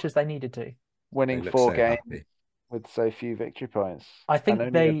Winning as four- much as they needed to. They Winning look 4 so games happy. with so few victory points. I think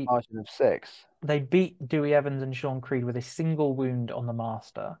and only a margin of 6. they beat Dewey Evans and Sean Creed with a single wound on the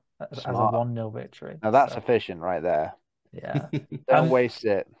Master as a Smart. 1-0 victory. Now that's So, efficient right there. yeah. Don't waste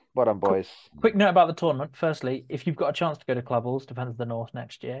it. Well done, boys. Quick note about the tournament. Firstly, if you've got a chance to go to Clubbles, Defence of the North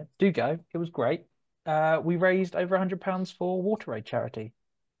next year, do go. It was great. We raised over £100 for Water Aid charity,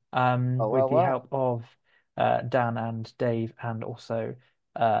 with the help of Dan and Dave, and also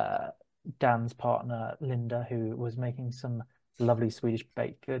Dan's partner Linda, who was making some lovely Swedish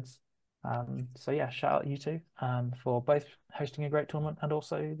baked goods. So yeah, shout out you two for both hosting a great tournament and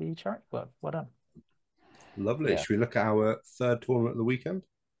also the charity work. Well done. Lovely. Yeah. Should we look at our third tournament of the weekend?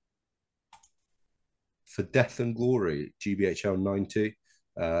 For Death and Glory, GBHL 90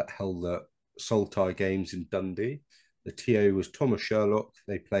 held at Saltire Games in Dundee. The TO was Thomas Sherlock.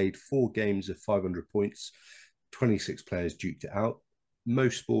 They played 4 games of 500 points. 26 players duked it out.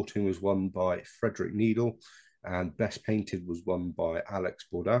 Most Sporting was won by Frederick Needle, and Best Painted was won by Alex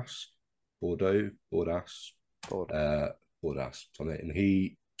Bordas, something. And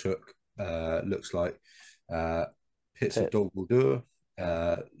he took, looks like, Pits of Dogwaldur,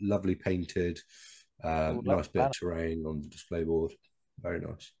 lovely painted, nice bit of terrain on the display board. Very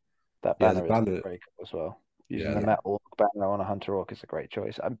nice. That banner is very cool as well. Using the metal banner on a Hunter Orc is a great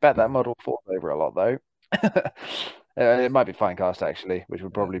choice. I bet that model falls over a lot though. It might be fine cast actually, which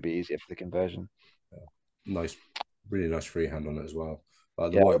would probably be easier for the conversion. Nice, really nice freehand on it as well.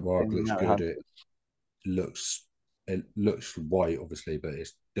 The white warg looks good. It looks white obviously, but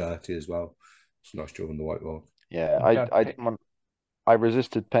it's dirty as well. It's a nice job on the white warg. Yeah, I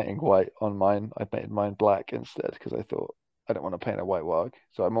resisted painting white on mine. I painted mine black instead because I thought I don't want to paint a white warg.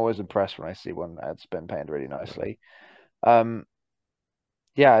 So I'm always impressed when I see one that's been painted really nicely.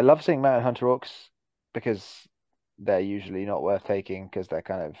 Yeah, I love seeing Mountain Hunter Orcs because they're usually not worth taking because they're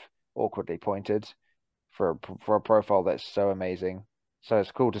kind of awkwardly pointed for a profile that's so amazing. So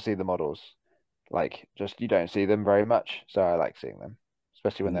it's cool to see the models. Like, just you don't see them very much, so I like seeing them,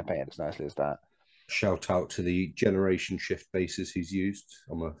 especially when they're painted as nicely as that. Shout out to the generation shift bases he's used.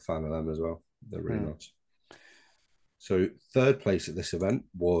 I'm a fan of them as well. They're really nice. So third place at this event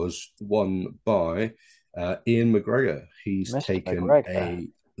was won by Ian McGregor. He's taken a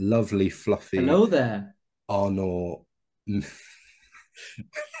lovely, fluffy. Hello there, Arnor.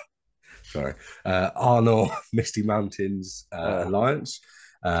 Sorry, Arnor Misty Mountains Alliance.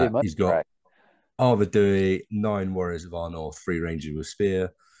 He's got Arvadui, 9 Warriors of Arnor, 3 Rangers with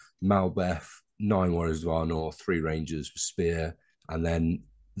Spear. Malbeth, 9 Warriors of Arnor, 3 Rangers with Spear. And then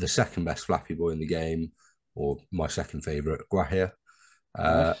the second best Flappy Boy in the game, or my second favourite, Gwahir.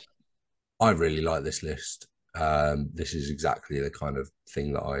 I really like this list. This is exactly the kind of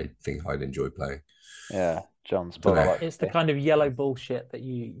thing that I think I'd enjoy playing. Yeah, John's it's the kind of yellow bullshit that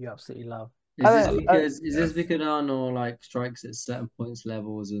you absolutely love. Is this because Arnor like strikes at certain points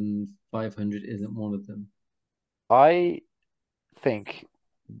levels and 500 isn't one of them? I think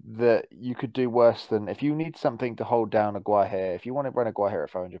that you could do worse than if you need something to hold down a Gwahir. If you want to run a Gwahir at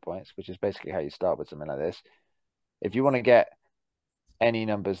 500 points, which is basically how you start with something like this, if you want to get any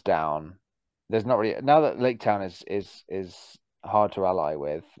numbers down, there's not really now that Lake Town is hard to ally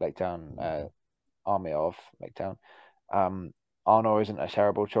with. Lake Town, army of Lake Town. Arnor isn't a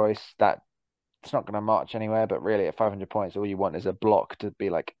terrible choice. That it's not going to march anywhere, but really at 500 points, all you want is a block to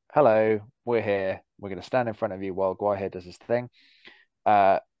be like, hello, we're here. We're going to stand in front of you while Gwahir does his thing.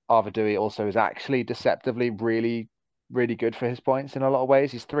 Arvadui also is actually deceptively really, really good for his points in a lot of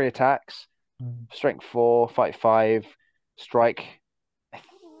ways. He's 3 attacks, strength 4, fight 5, strike. I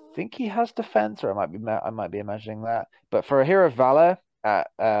think he has defense, or I might be imagining that. But for a hero of valor,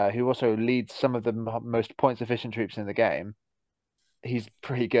 who also leads some of the most points efficient troops in the game, he's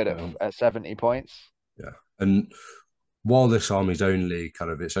pretty good at 70 points. Yeah, and while this army's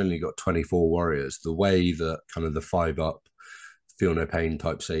it's only got 24 warriors, the way that kind of the 5-up feel no pain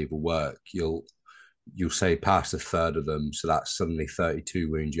type save will work, you'll say past a third of them, so that's suddenly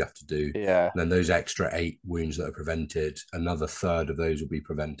 32 wounds you have to do. Yeah. And then those extra 8 wounds that are prevented, another third of those will be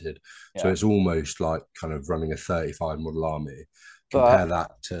prevented. Yeah. So it's almost like kind of running a 35 model army. Compare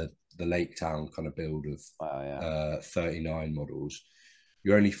that to the Lake Town kind of build of 39 models.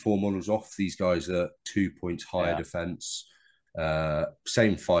 You're only 4 models off. These guys are 2 points higher defense.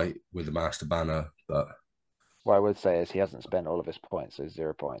 Same fight with the Master Banner, but what I would say is he hasn't spent all of his points, so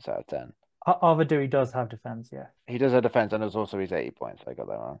 0 points out of 10. Arvadui does have defense, yeah. He does have defense, and there's also his 80 points. I got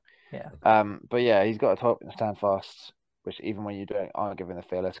that wrong. Yeah. But yeah, he's got a top and stand fast, which even when you aren't giving the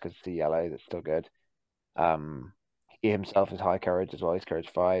fearless because it's the yellow, that's still good. He himself is high courage as well. He's courage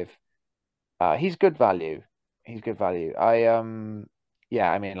 5. He's good value. I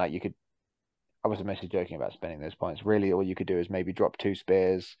mean, like you could. I was mostly joking about spending those points. Really, all you could do is maybe drop 2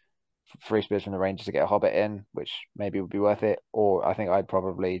 spears, 3 spears from the Rangers to get a Hobbit in, which maybe would be worth it. Or I think I'd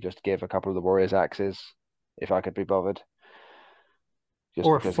probably just give a couple of the Warriors axes if I could be bothered.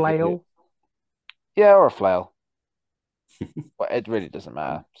 Or a flail. Yeah, or a flail. But it really doesn't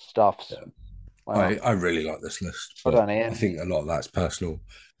matter. Stuffs. Yeah. I really like this list. But I think a lot of that's personal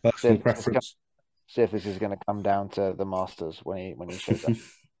preference. See if this is going to come down to the Masters when he shows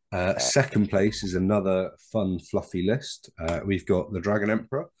up. Second place is another fun, fluffy list. We've got the Dragon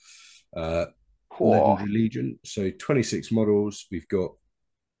Emperor, Legendary Legion. So 26 models. We've got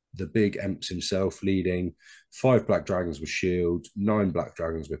the big Emps himself leading, 5 Black Dragons with Shield, 9 Black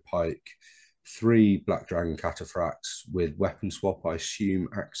Dragons with Pike, 3 Black Dragon Cataphracts with weapon swap, I assume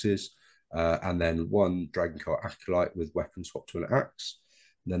axes, and then 1 Dragoncart Acolyte with weapon swap to an axe.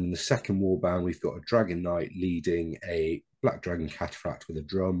 And then in the second warband, we've got a Dragon Knight leading a Black Dragon Cataphract with a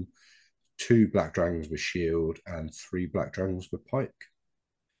drum, 2 Black Dragons with shield, and 3 Black Dragons with pike.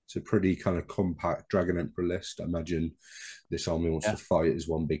 It's a pretty kind of compact Dragon Emperor list. I imagine this army wants to fight as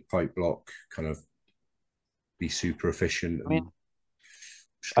one big pike block, kind of be super efficient. And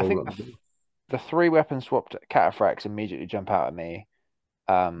I think the 3 weapon swapped cataphracts immediately jump out at me.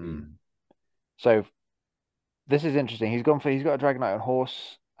 So this is interesting. He's got a Dragon Knight on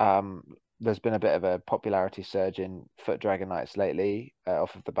horse. There's been a bit of a popularity surge in foot Dragon Knights lately,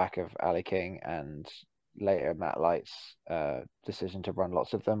 off of the back of Ali King and later Matt Light's decision to run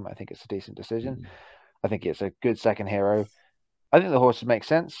lots of them. I think it's a decent decision. I think it's a good second hero. I think the horses make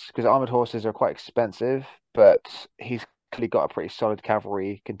sense because armored horses are quite expensive, but he's clearly got a pretty solid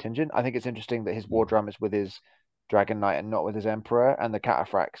cavalry contingent. I think it's interesting that his war drum is with his Dragon Knight and not with his Emperor, and the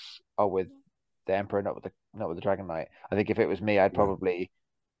cataphracts are with the Emperor, not with the Dragon Knight. I think if it was me, I'd probably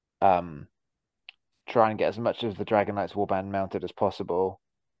try and get as much of the Dragon Knight's warband mounted as possible,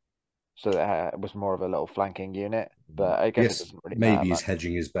 so that it was more of a little flanking unit. But I guess it doesn't really matter. Maybe he's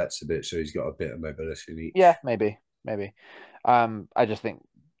hedging his bets a bit, so he's got a bit of mobility in each. Yeah, maybe. I just think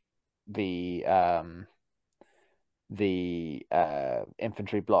the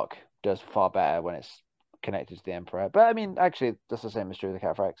infantry block does far better when it's connected to the Emperor. But I mean, actually, that's the same as true with the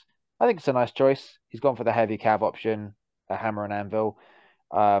cataphracts. I think it's a nice choice. He's gone for the heavy cav option, a hammer and anvil.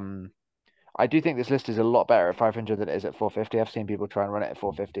 I do think this list is a lot better at 500 than it is at 450. I've seen people try and run it at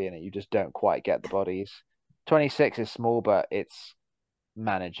 450 and you just don't quite get the bodies. 26 is small, but it's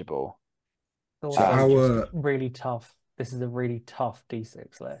manageable. Also, really tough. This is a really tough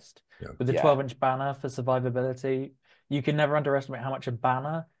D6 list. With the 12-inch banner for survivability, you can never underestimate how much a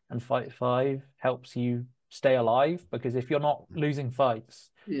banner and fight 5 helps you stay alive, because if you're not losing fights,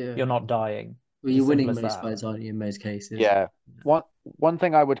 you're not dying. Well, you're winning most fights, aren't you, in most cases? Yeah. One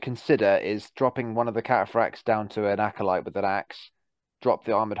thing I would consider is dropping one of the cataphracts down to an acolyte with an axe, drop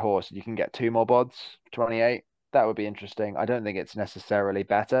the armored horse, and you can get 2 more bods, 28. That would be interesting. I don't think it's necessarily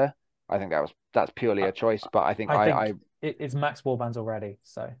better. I think that's purely a choice, but I think it's max warbands already,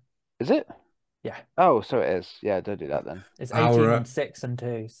 so. Is it? Yeah. Oh, so it is. Yeah, don't do that then. It's 18 and 6 and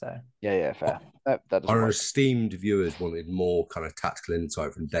 2, so. Yeah, fair. That doesn't Our work. esteemed viewers wanted more kind of tactical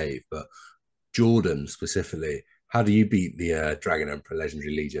insight from Dave, but Jordan specifically, how do you beat the Dragon Emperor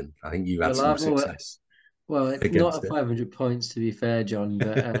Legendary Legion? I think you've had some success. Well, it's not at 500 points, to be fair, John,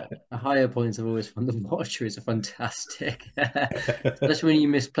 but a higher points I've always found the Watcher is a fantastic. Especially when you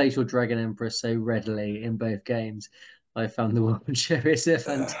misplace your Dragon Emperor so readily in both games. I found the Watcher is a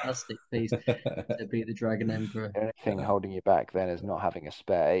fantastic piece to beat the Dragon Emperor. The only thing holding you back then is not having a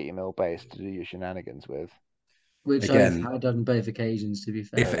spare 80mm base to do your shenanigans with. Which I've had on both occasions, to be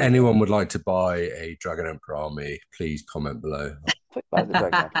fair. If anyone would like to buy a Dragon Emperor army, please comment below. Like the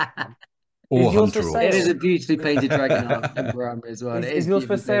Dragon Emperor. Or Hunter. It is a beautifully painted Dragon Emperor army as well. Is yours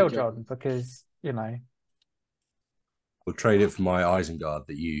for sale, John? Because, we'll trade it for my Isengard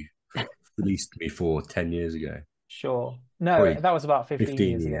that you released me for 10 years ago. Sure. No, that was about 15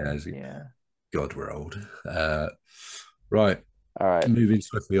 years ago. Yeah. God, we're old. Right. All right. Moving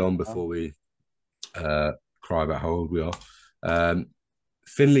swiftly on before we cry about how old we are.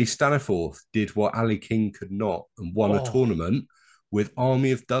 Finley Staniforth did what Ali King could not and won a tournament with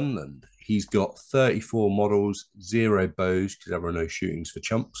Army of Dunland. He's got 34 models, 0 bows, because there are no shootings for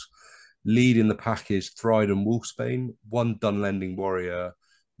chumps. Lead in the pack is Thryden Wolfsbane, 1 Dunlending warrior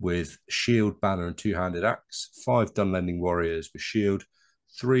with shield, banner, and 2-handed axe, 5 Dunlending warriors with shield,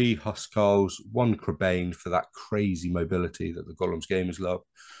 3 Huskarls, 1 Crabane for that crazy mobility that the Golems gamers love,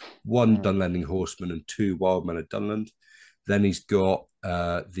 1 Dunlending horseman, and 2 Wildmen of Dunland. Then he's got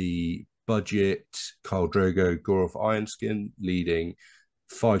the budget Khal Drogo, Goroth Ironskin, leading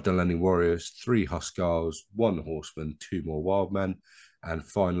 5 Dunlending warriors, 3 Huskarls, 1 horseman, 2 more Wildmen. And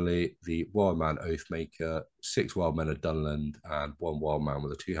finally, the Wildman Oathmaker, 6 Wildmen of Dunland, and 1 Wildman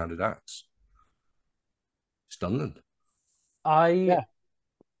with a 2-handed axe. It's Dunland. Well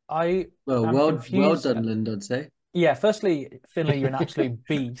done, Lind, I'd say. Yeah, firstly, Finley, you're an absolute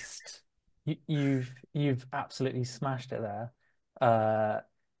beast. You've absolutely smashed it there.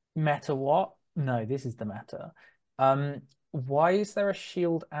 Meta what? No, this is the meta. Why is there a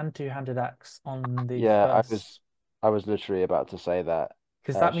shield and 2-handed axe on the first? I was literally about to say that.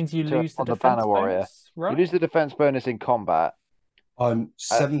 Because that means you lose the defense banner warrior bonus, right? You lose the defense bonus in combat. I'm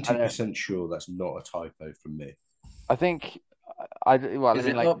 70% sure that's not a typo from me. I think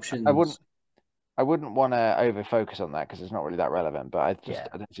options? I wouldn't want to over focus on that because it's not really that relevant. But I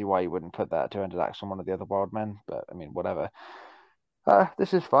don't see why you wouldn't put that 200 axe on one of the other wild men. But I mean, whatever.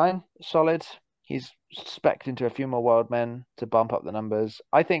 This is fine, solid. He's specced into a few more Wild Men to bump up the numbers.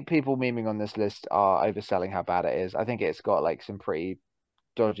 I think people memeing on this list are overselling how bad it is. I think it's got like some pretty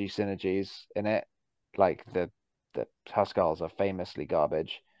dodgy synergies in it. Like the Huskars are famously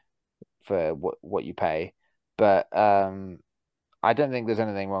garbage for what you pay. But I don't think there's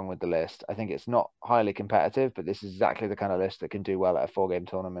anything wrong with the list. I think it's not highly competitive, but this is exactly the kind of list that can do well at a 4-game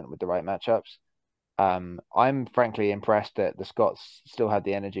tournament with the right matchups. I'm frankly impressed that the Scots still had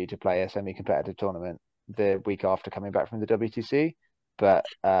the energy to play a semi-competitive tournament the week after coming back from the WTC. But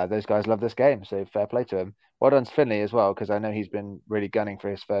those guys love this game, so fair play to him. Well done to Finley as well, because I know he's been really gunning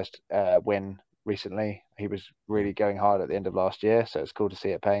for his first win recently. He was really going hard at the end of last year, so it's cool to see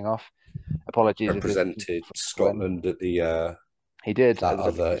it paying off. Apologies if this isn't Represented for a win. Scotland at the He did that at the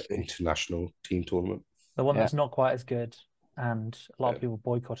other WTC. international team tournament. The one Yeah. that's not quite as good, and a lot of Yeah. people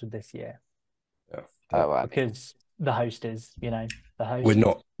boycotted this year Yeah. Oh, I mean, because the host is, the host.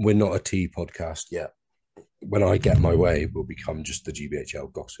 We're not a tea podcast yet. When I get my way, we'll become just the GBHL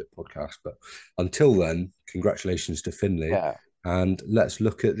gossip podcast. But until then, congratulations to Finley. yeah. And let's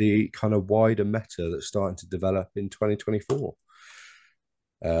look at the kind of wider meta that's starting to develop in 2024.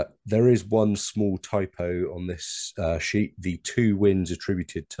 There is one small typo on this sheet. The 2 wins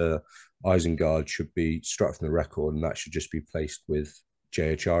attributed to Isengard should be struck from the record, and that should just be placed with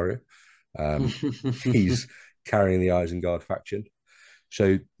Jay Acharya. He's carrying the Isengard faction.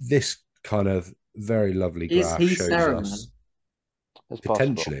 So this kind of very lovely Is graph he shows Saruman? us It's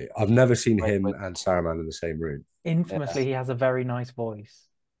potentially. I've never seen Wait, him wait. and Saruman in the same room. Infamously, he has a very nice voice.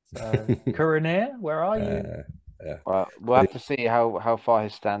 So, Kuranir, where are you? Yeah. Well, we'll have to see how far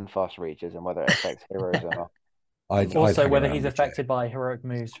his stand fast reaches and whether it affects heroes or not. I'd Also, hang whether around he's with Jay. affected by heroic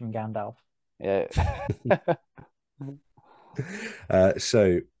moves from Gandalf. Yeah.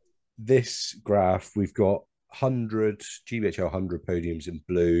 So this graph, we've got 100 GBHL 100 podiums in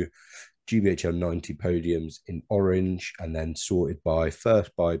blue, GBHL 90 podiums in orange, and then sorted by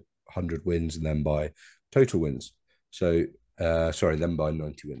 100 wins and then by total wins. So then by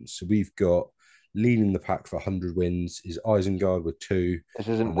 90 wins. So we've got leading the pack for 100 wins is Isengard with 2. This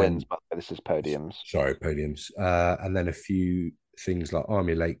isn't wins, but this is podiums. Sorry, podiums. And then a few things like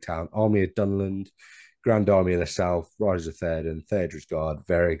Army of Lake Town, Army of Dunland, Grand Army of the South, Riders of Theoden, Theodred's Guard,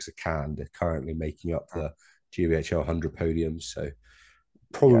 Verrigs of Cannes are currently making up the GBHL 100 podiums. So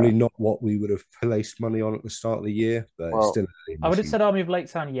probably not what we would have placed money on at the start of the year, but it's still. I would have said Army of Lake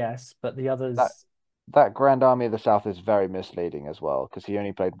Town, yes, but the others. That Grand Army of the South is very misleading as well because he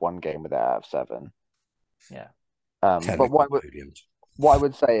only played 1 game with it out of 7. Yeah. But what I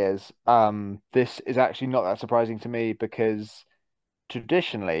would say is this is actually not that surprising to me because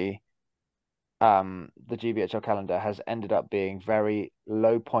traditionally the GBHL calendar has ended up being very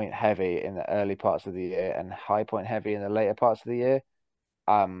low point heavy in the early parts of the year and high point heavy in the later parts of the year.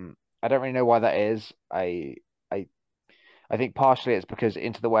 I don't really know why that is. I think partially it's because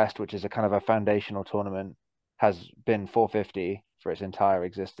Into the West, which is a kind of a foundational tournament, has been 450 for its entire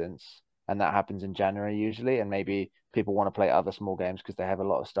existence, and that happens in January usually. And maybe people want to play other small games because they have a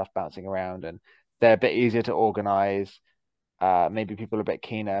lot of stuff bouncing around, and they're a bit easier to organize. Maybe people are a bit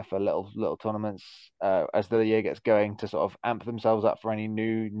keener for little tournaments as the year gets going to sort of amp themselves up for any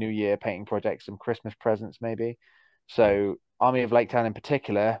new year painting projects, some Christmas presents maybe. So Army of Lake Town in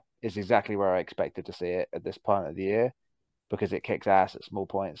particular is exactly where I expected to see it at this point of the year because it kicks ass at small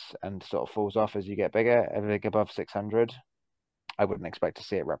points and sort of falls off as you get bigger. Everything above 600, I wouldn't expect to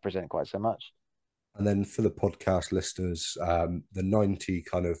see it represent quite so much. And then for the podcast listeners, the 90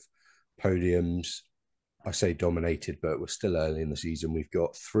 kind of podiums, I say dominated, but we're still early in the season. We've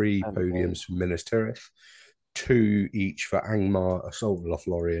got 3 podiums for Minas Tirith, 2 each for Angmar, Assault of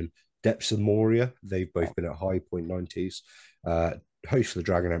Lothlorien, Depths of Moria. They've both been at high point 90s. Host of the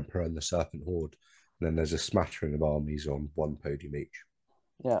Dragon Emperor and the Serpent Horde. And then there's a smattering of armies on 1 podium each.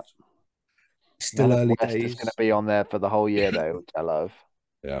 Yeah. Still early West days. Is going to be on there for the whole year, though, which I love.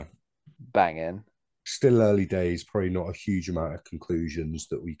 Yeah. Banging. Still early days, probably not a huge amount of conclusions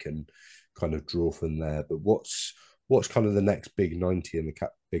that we can kind of draw from there. But what's kind of the next big 90 in the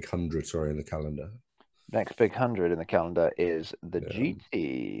big 100, sorry, in the calendar? Next big 100 in the calendar is the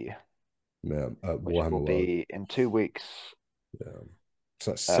GT. Yeah, which will be in 2 weeks. Yeah.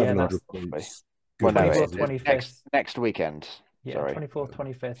 So that's 700 points. Well, no, 24th, next weekend. Yeah, sorry. 24th,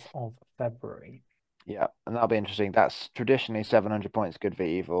 25th of February. Yeah, and that'll be interesting. That's traditionally 700 points good for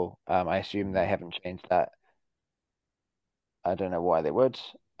evil. I assume they haven't changed that. I don't know why they would,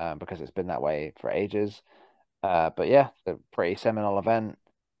 because it's been that way for ages. But yeah, it's a pretty seminal event.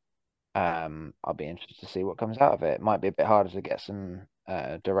 I'll be interested to see what comes out of it. It might be a bit harder to get some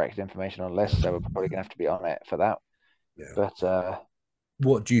direct information on lists, so we're probably gonna have to be on it for that. Yeah. But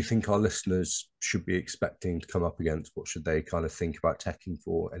what do you think our listeners should be expecting to come up against? What should they kind of think about teching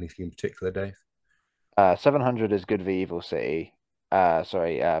for? Anything in particular, Dave? 700 is good v Evil City.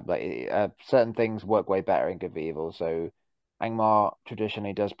 Certain things work way better in good v Evil. So Angmar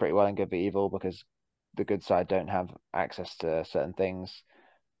traditionally does pretty well in good v Evil because the good side don't have access to certain things.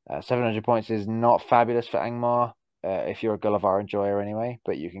 700 points is not fabulous for Angmar if you're a Gullivar enjoyer anyway,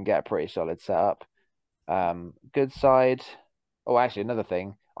 but you can get a pretty solid setup. Good side. Oh, actually, another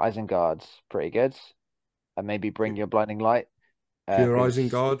thing, Isengard's pretty good. And maybe bring your Blinding Light. Pure 'cause,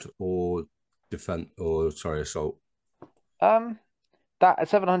 Isengard or assault? That at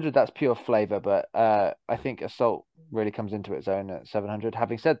 700, that's pure flavor, but I think Assault really comes into its own at 700.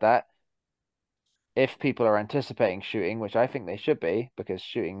 Having said that, if people are anticipating shooting, which I think they should be, because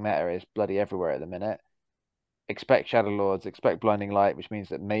shooting meta is bloody everywhere at the minute, expect Shadow Lords, expect Blinding Light, which means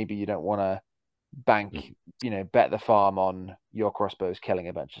that maybe you don't want to bank, bet the farm on your crossbows killing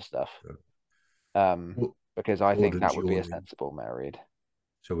a bunch of stuff. Because I think that would be a sensible meta read.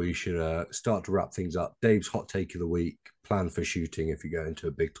 So we should start to wrap things up. Dave's hot take of the week: plan for shooting if you go into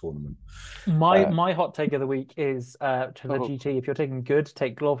a big tournament. My hot take of the week is to the GT. If you're taking good,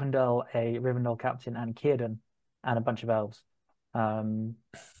 take Glorfindel, a Rivendell captain, and Círdan, and a bunch of elves.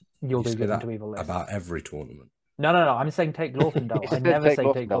 You'll do good into evil list. About every tournament. No. I'm saying take Glorfindel. I never say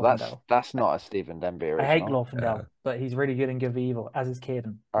take Glorfindel. That's not a Stephen Denby original. I hate Glorfindel, but he's really good in good evil, as is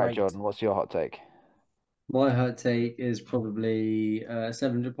Círdan. All right, Jordan, what's your hot take? My hot take is probably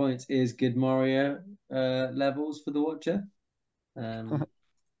 700 points is good Moria levels for the Watcher.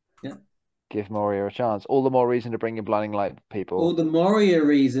 Yeah. Give Moria a chance. All the more reason to bring your Blinding Light, people. All the Moria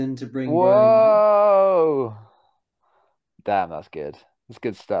reason to bring Whoa! Damn, that's good. That's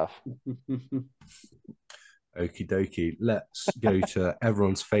good stuff. Okie dokie. Let's go to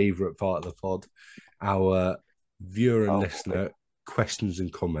everyone's favourite part of the pod, our viewer and listener questions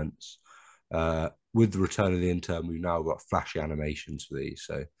and comments. With the return of the intern, we've now got flashy animations for these,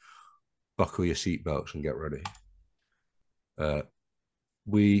 so buckle your seatbelts and get ready. Are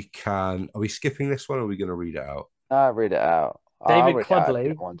we skipping this one or are we going to read it out? Read it out. David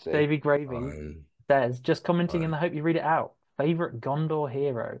Clubbley, David Gravy says, just commenting in the hope you read it out. Favorite Gondor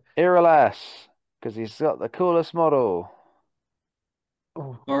hero? Irolas, because he's got the coolest model.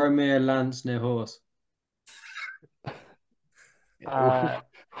 Boromir Lance no horse.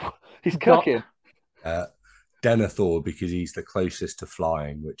 He's cooking. Denethor, because he's the closest to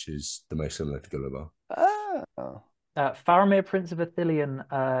flying, which is the most similar to Gulliver. Oh. Faramir, Prince of Ithilien,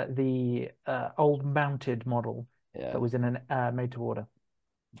 the old mounted model that was in an made to order.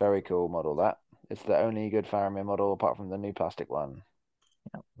 Very cool model, that. It's the only good Faramir model apart from the new plastic one.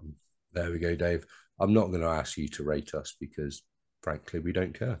 Yep. There we go, Dave. I'm not going to ask you to rate us because, frankly, we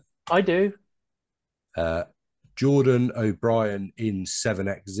don't care. I do. Jordan O'Brien in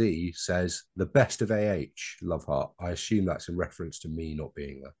 7XZ says, the best of AH, love heart. I assume that's in reference to me not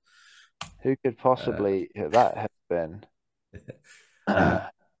being there. Who could possibly that have been?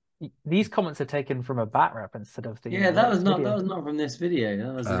 These comments are taken from a bat rep instead of the. Yeah, that was not from this video.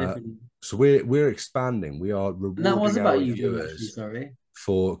 That was a different. So we're expanding. We are rewarding that was about our you, viewers actually, sorry,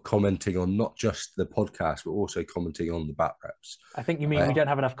 for commenting on not just the podcast but also commenting on the bat reps. I think you mean we don't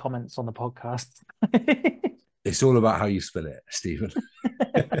have enough comments on the podcast. It's all about how you spin it, Stephen.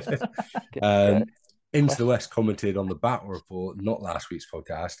 Into the West commented on the battle report, not last week's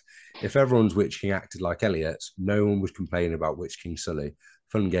podcast. If everyone's Witch King acted like Elliot's, no one would complain about Witch King Sully.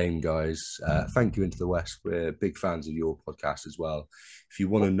 Fun game, guys. Thank you, Into the West. We're big fans of your podcast as well. If you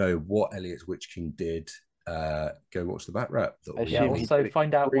want to know what Elliot's Witch King did, go watch the bat rep. Also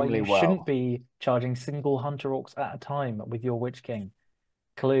find out why you shouldn't be charging single hunter orcs at a time with your Witch King.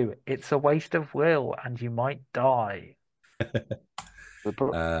 Clue, it's a waste of will and you might die.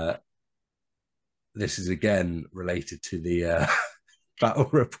 This is again related to the battle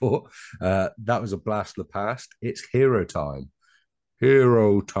report. That was a blast of the past. It's hero time.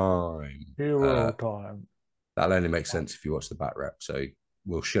 Hero time. Hero time. That'll only make sense if you watch the bat rep. So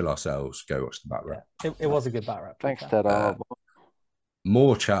we'll shill ourselves, go watch the bat rep. It was a good bat rep. Thanks, Ted.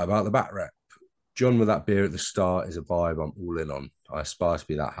 More chat about the bat rep. John with that beer at the start is a vibe I'm all in on. I aspire to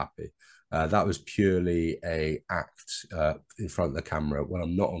be that happy. That was purely a act in front of the camera. When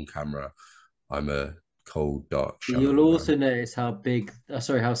I'm not on camera, I'm a cold, dark shadow. You'll also notice how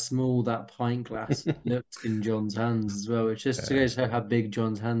small that pint glass looked in John's hands as well. It's just to go show how big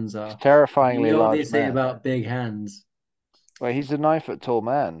John's hands are. It's terrifyingly large. They say about big hands. Well, he's a 9-foot tall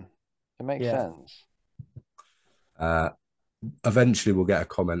man. It makes sense. Eventually, we'll get a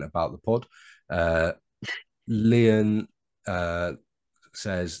comment about the pod. Leon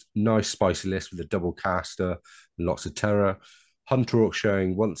says, nice spicy list with a double caster and lots of terror. Hunter Orc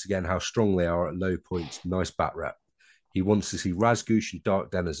showing once again how strong they are at low points. Nice bat rep. He wants to see Razgoosh and Dark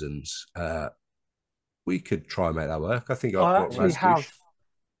Denizens. We could try and make that work. I think I've I got actually Razgoosh.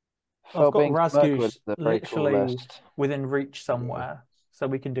 I've got Phil Mirkwood Razgoosh is a very cool literally list. within reach somewhere, so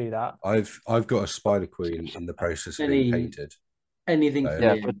we can do that. I've got a Spider Queen in the process of being painted. Anything for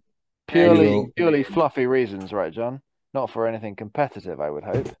Yeah, Liam. for Anything for purely Liam. fluffy reasons, right, John? Not for anything competitive, I would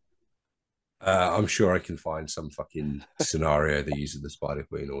hope. I'm sure I can find some fucking scenario that uses the Spider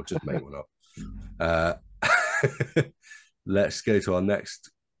Queen, or just make one up. Let's go to our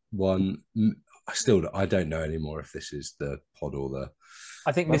next one. I don't know anymore if this is the pod or the.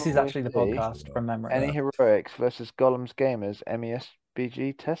 I think this is actually the podcast from memory. Any Heroics versus Golems Gamers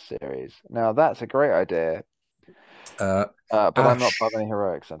MESBG test series. Now that's a great idea. But Ash, I'm not part of any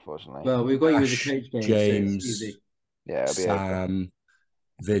Heroics, unfortunately. Well, we've got you with the Ash, coach game, James, so it's easy. Yeah, it'll be open. Sam,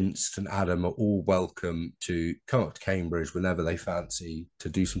 Vince, and Adam are all welcome to come up to Cambridge whenever they fancy to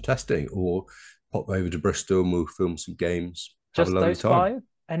do some testing, or pop over to Bristol and we'll film some games. Have Just a lovely those time. 5?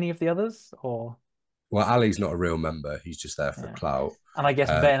 Any of the others, or? Well, Ali's not a real member; he's just there for clout. And I guess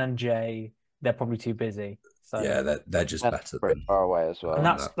Ben and Jay, they're probably too busy. So yeah, they're just better than far away as well. And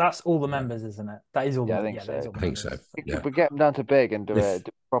that's all the members, isn't it? That is all. Yeah, I think so. I think so. Yeah. We get them down to big and do a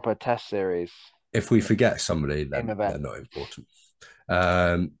proper test series. If we forget somebody, then they're not important.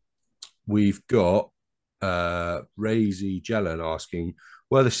 We've got Razy Jelen asking,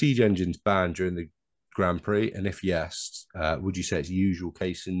 were the siege engines banned during the Grand Prix? And if yes, would you say it's usual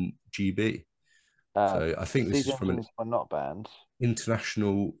case in GB? So I think this is from an not banned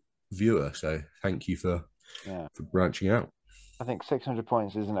international viewer. So thank you for branching out. I think 600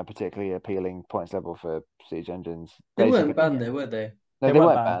 points isn't a particularly appealing points level for siege engines. They weren't banned, though, were they? No, they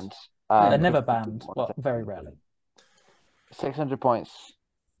weren't banned. They're never banned. Well, very rarely. 600 points.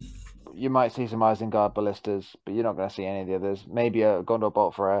 You might see some Isengard ballistas, but you're not going to see any of the others. Maybe a Gondor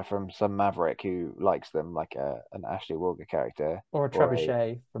Bolt for Air from some Maverick who likes them, like an Ashley Wilger character. Or a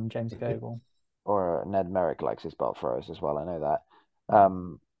Trebuchet from James Goble. Or Ned Merrick likes his Bolt throws as well. I know that.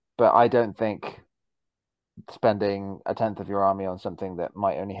 But I don't think spending a tenth of your army on something that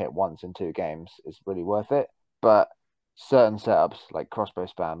might only hit once in 2 games is really worth it. But certain setups, like crossbow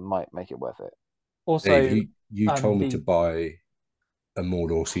spam, might make it worth it. Also, Dave, you told me to buy a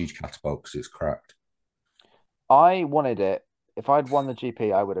Mordor Siege catapult because it's cracked. I wanted it. If I'd won the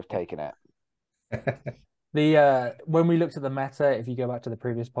GP, I would have taken it. When we looked at the meta, if you go back to the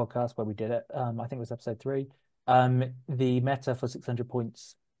previous podcast where we did it, I think it was episode 3. The meta for 600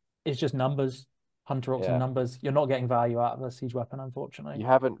 points is just numbers, Hunter Orcs and numbers. You're not getting value out of a siege weapon, unfortunately. You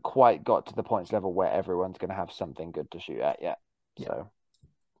haven't quite got to the points level where everyone's going to have something good to shoot at yet. So,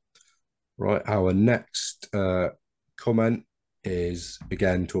 right, our next comment is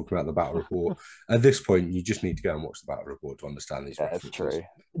again talking about the battle report. At this point, you just need to go and watch the battle report to understand these references. That's true.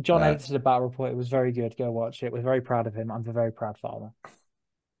 John edited a battle report. It was very good. Go watch it. We're very proud of him. I'm a very proud father.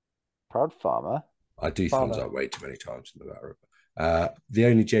 Proud farmer? I do thumbs up way too many times in the battle report. The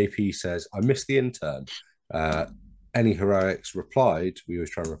only JP says, I missed the intern. Any Heroics replied, we always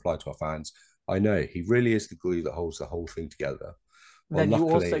try and reply to our fans, I know, he really is the glue that holds the whole thing together. Well, then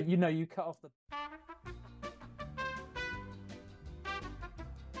luckily, you also, you cut off the...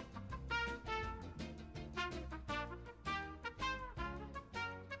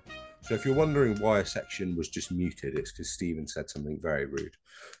 So if you're wondering why a section was just muted, it's because Stephen said something very rude.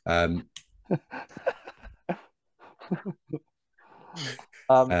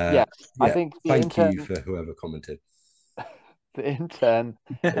 Yes, I think thank you for whoever commented. The intern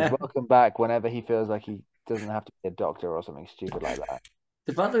is welcome back whenever he feels like he doesn't have to be a doctor or something stupid like that.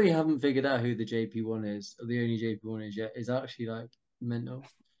 The fact that we haven't figured out who the JP1 is, or the only JP1 is yet, is actually like mental.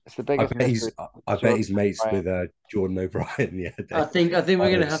 It's the biggest. I bet he's mates with Jordan O'Brien. Yeah, I think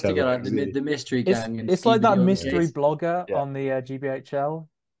we're gonna have to get like the mystery gang. It's like that mystery blogger on the GBHL.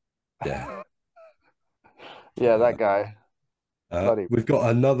 Yeah, yeah, that guy. We've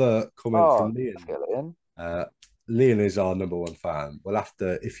got another comment from Liam. Liam is our #1 fan. We'll have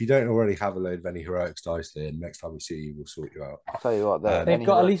to, if you don't already have a load of any Heroics dice, Liam, next time we see you, we'll sort you out. I'll tell you what, they've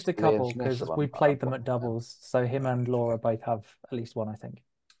got at least a couple because we played them at doubles. So him and Laura both have at least one, I think.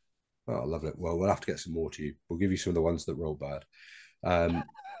 Oh, lovely. Well, we'll have to get some more to you. We'll give you some of the ones that roll bad.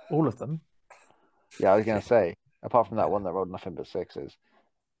 All of them. Yeah, I was going to say, apart from that one that rolled nothing but 6s.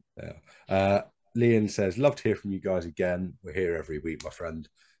 Yeah. Leon says, love to hear from you guys again. We're here every week, my friend.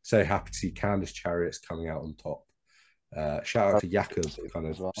 So happy to see Candace Chariots coming out on top. Shout out to Jakob, kind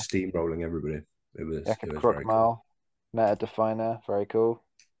of steamrolling everybody. It was very cool. Meta Definer, very cool.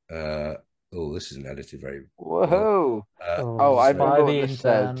 This isn't edited very Whoa! I remember what this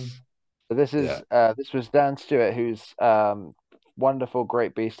says. So this is this was Dan Stewart, who's wonderful,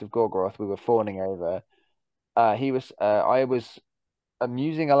 great beast of Gorgoroth we were fawning over, I was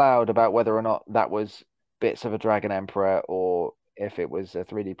musing aloud about whether or not that was bits of a Dragon Emperor or if it was a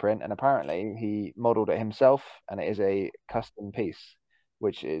 3D print, and apparently he modeled it himself, and it is a custom piece,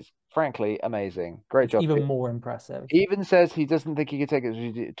 which is frankly amazing. Great It's job. even more impressive. He even says he doesn't think he could take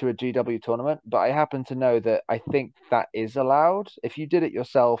it to a GW tournament, but I happen to know that I think that is allowed if you did it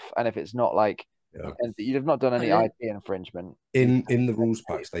yourself, and if it's not like, and you've not done any IP infringement. In the rules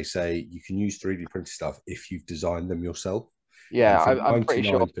packs, they say you can use 3D printed stuff if you've designed them yourself. Yeah, I'm pretty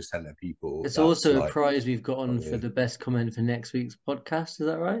sure. 99% of people. It's also a prize we've gotten for the best comment for next week's podcast. Is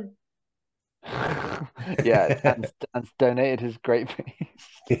that right? Yeah, Dan's donated his great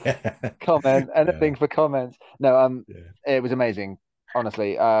piece. Comment, anything for comments. No, it was amazing.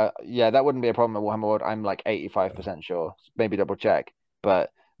 Honestly, yeah, that wouldn't be a problem at Warhammer World. I'm like 85% sure. Maybe double check.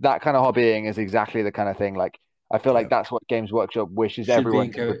 But that kind of hobbying is exactly the kind of thing. Like, I feel like that's what Games Workshop wishes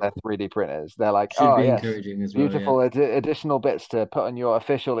everyone did with their 3D printers. They're like, oh yes, encouraging as well, beautiful additional bits to put on your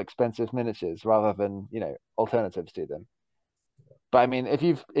official expensive miniatures rather than, you know, alternatives to them. But I mean, if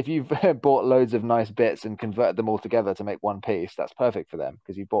you've bought loads of nice bits and converted them all together to make one piece, that's perfect for them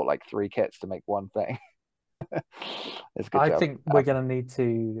because you bought like 3 kits to make one thing. It's a good job. I think we're going to need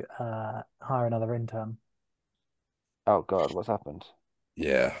to hire another intern. Oh God, what's happened?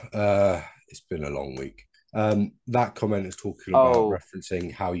 Yeah, it's been a long week. That comment is talking about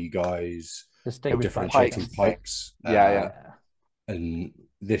referencing how you guys are differentiating pipes. Yeah. And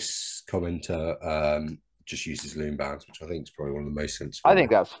this commenter just uses loom bands, which I think is probably one of the most sensible. I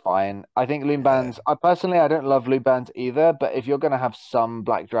think that's fine. I think loom bands. I don't love loom bands either. But if you're going to have some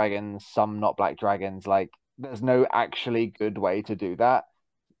black dragons, some not black dragons, like there's no actually good way to do that.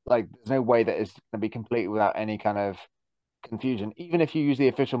 Like there's no way that is going to be complete without any kind of confusion. Even if you use the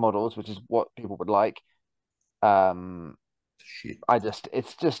official models, which is what people would like. It's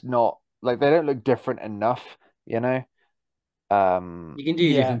just not like they don't look different enough, you know. You can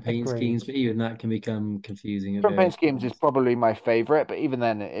do different paint schemes, but even that can become confusing. Different paint schemes is probably my favorite, but even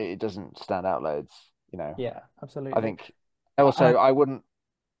then, it doesn't stand out loads, you know. Yeah, absolutely. I think. Also, I wouldn't.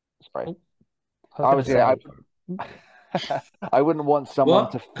 Sorry, I wouldn't want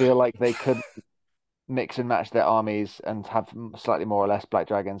someone to feel like they couldn't mix and match their armies and have slightly more or less black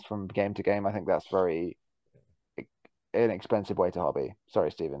dragons from game to game. I think that's very inexpensive way to hobby.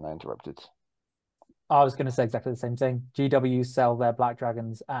 Sorry, Stephen, I interrupted. I was going to say exactly the same thing. GW sell their black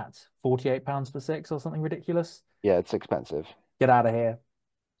dragons at £48 for 6 or something ridiculous. Yeah, it's expensive. Get out of here.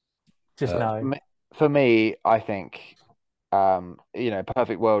 Just no. For me, I think, you know,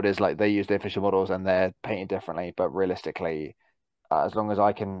 Perfect World is like they use the official models and they're painted differently, but realistically, as long as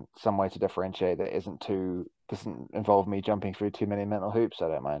I can some way to differentiate that doesn't involve me jumping through too many mental hoops, I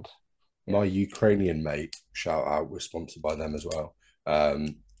don't mind. My Ukrainian mate, shout out, we're sponsored by them as well.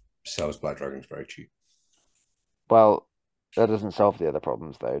 Sells black dragons very cheap. Well, that doesn't solve the other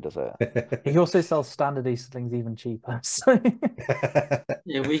problems, though, does it? He also sells standard Easterlings even cheaper. So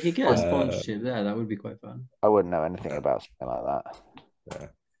yeah, we could get a sponsorship there. That would be quite fun. I wouldn't know anything about something like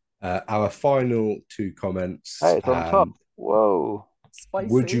that. Our final 2 comments. Hey, it's on top. Whoa. Spicy.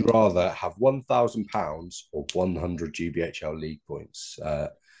 Would you rather have £1,000 or 100 GBHL league points?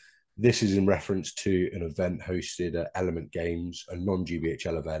 This is in reference to an event hosted at Element Games, a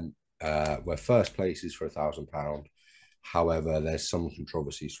non-GBHL event, where first place is for £1,000. However, there's some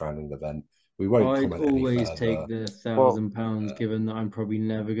controversy surrounding the event. We won't comment any further. I'd always take the £1,000, given that I'm probably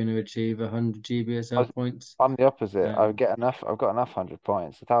never going to achieve 100 GBSL points. I'm the opposite. I've got enough 100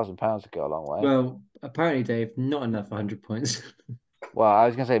 points. £1,000 would go a long way. Well, apparently, Dave, not enough 100 points. Well, I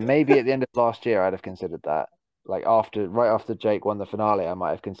was going to say maybe at the end of last year I'd have considered that. Like right after Jake won the finale, I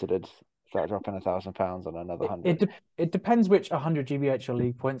might have considered dropping £1,000 on another 100. It depends which 100 GBHL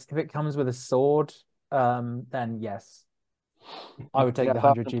league points. If it comes with a sword, then yes, I would take the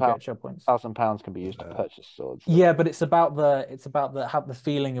 100 GBHL points. £1,000 can be used to purchase swords. Yeah, but it's about the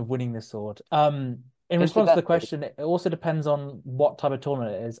feeling of winning the sword. In response to the question, it also depends on what type of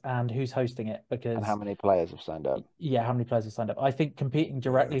tournament it is and who's hosting it, and how many players have signed up. Yeah, how many players have signed up. I think competing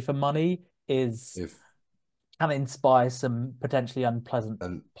directly for money can inspire some potentially unpleasant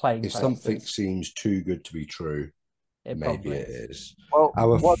playing. If something seems too good to be true, maybe it is. Well,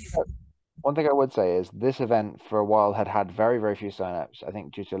 one thing I would say is this event for a while had very, very few signups, I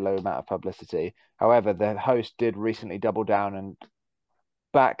think due to a low amount of publicity. However, the host did recently double down and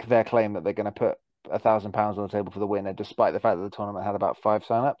back their claim that they're going to put £1,000 on the table for the winner, despite the fact that the tournament had about 5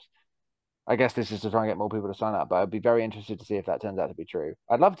 signups. I guess this is to try and get more people to sign up, but I'd be very interested to see if that turns out to be true.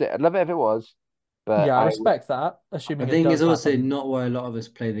 I'd love it if it was. But yeah, I respect that. Assuming I think it's also not why a lot of us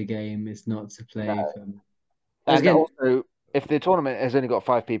play the game. It's not to play. And also, if the tournament has only got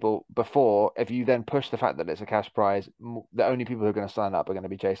 5 people before, if you then push the fact that it's a cash prize, the only people who are going to sign up are going to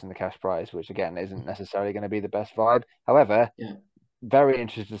be chasing the cash prize, which again isn't necessarily going to be the best vibe. However, Yeah. very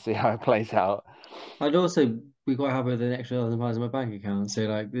interested to see how it plays out. I'd also be quite happy with an extra £1,000 in my bank account. So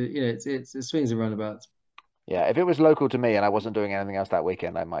like, it swings and roundabouts. Yeah, if it was local to me and I wasn't doing anything else that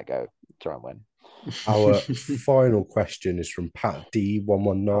weekend, I might go try and win. Our final question is from Pat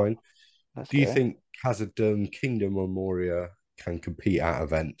D119. Let's Do you go. think Khazad-dûm, Kingdom or Moria can compete at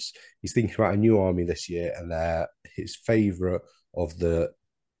events? He's thinking about a new army this year, and they're his favourite of the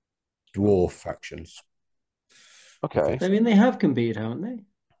dwarf factions. Okay. I mean, they have competed, haven't they?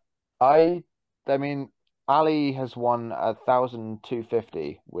 I mean, Ali has won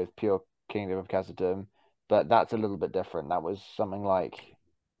 1,250 with pure Kingdom of Khazad-dûm, but that's a little bit different. That was something like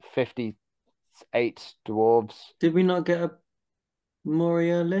 58 dwarves. Did we not get a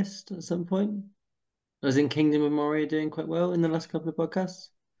Moria list at some point? As in Kingdom of Moria doing quite well in the last couple of podcasts?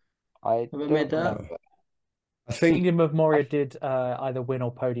 I Have I don't made that up? remember. I think Kingdom of Moria did either win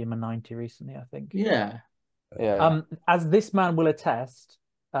or podium a 90 recently, I think. Yeah. Yeah. As this man will attest,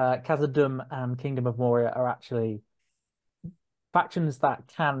 Khazad-dûm and Kingdom of Moria are actually factions that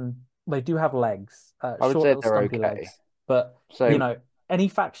they do have legs, I would short say little they're stumpy okay. legs. But So any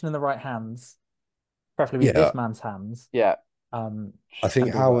faction in the right hands, preferably Yeah. this man's hands, yeah, I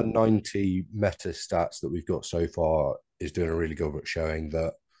think do our well. 90 meta stats that we've got so far is doing a really good at showing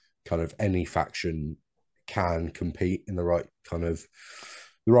that kind of any faction can compete in the right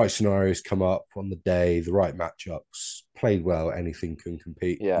the right scenarios come up on the day, the right matchups, played well, anything can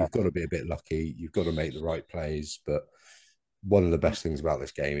compete. Yeah. You've got to be a bit lucky, you've got to make the right plays, but one of the best things about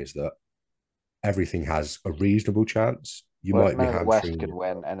this game is that everything has a reasonable chance. You well, might be Man of the West hamstringing can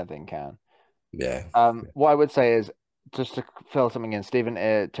win, anything can. Yeah. What I would say is, just to fill something in, Stephen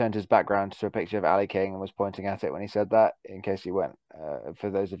turned his background to a picture of Ali King and was pointing at it when he said that, in case you went, for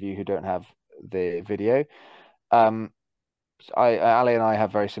those of you who don't have the video. Ali and I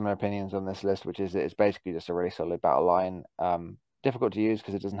have very similar opinions on this list, which is it's basically just a really solid battle line. Difficult to use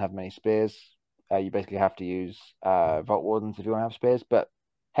because it doesn't have many spears. You basically have to use Vault Wardens if you want to have spears, but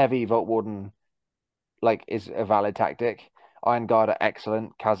heavy Vault Warden is a valid tactic. Iron Guard are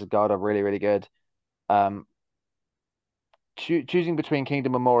excellent. Khazad Guard are really, really good. Choosing between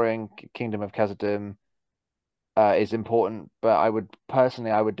Kingdom of Moria and Kingdom of Khazad-dûm is important, but I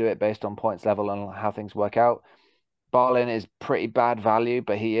would do it based on points level and how things work out. Barlin is pretty bad value,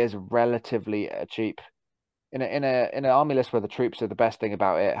 but he is relatively cheap. In an army list where the troops are the best thing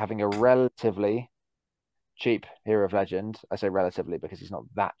about it, having a relatively cheap hero of legend, I say relatively because he's not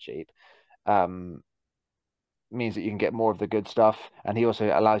that cheap, means that you can get more of the good stuff, and he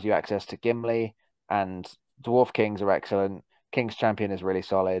also allows you access to Gimli, and Dwarf Kings are excellent. King's Champion is really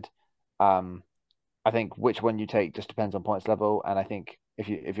solid. I think which one you take just depends on points level, and I think if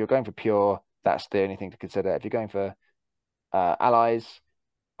you're going for pure, that's the only thing to consider. If you're going for allies,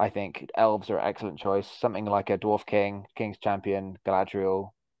 I think elves are an excellent choice. Something like a Dwarf King, King's Champion,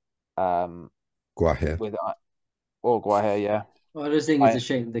 Galadriel, Guahir. or Guahir, yeah. Well, I just think it's a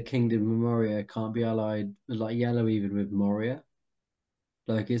shame the Kingdom of Moria can't be allied with yellow even with Moria.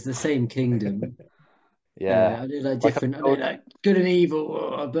 It's the same kingdom. Yeah. I do different. I know good and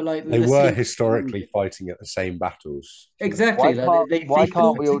evil, but they were historically fighting at the same battles. Exactly. Why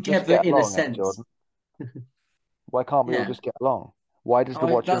can't we all just get in along, a sense. Jordan? Why can't we all just get along? Why does the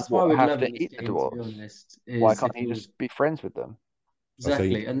Watcher that's why I would have love to in this eat the game, to be dwarves? honest. Why can't he just be friends with them?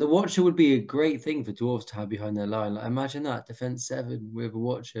 Exactly. And the Watcher would be a great thing for dwarves to have behind their line. Imagine that, defense 7 with a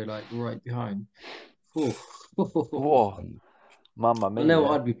Watcher right behind. Whoa. Mamma mia. I know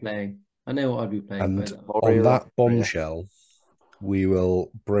what I'd be playing. And that. on that bombshell, we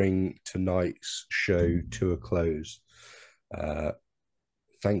will bring tonight's show to a close.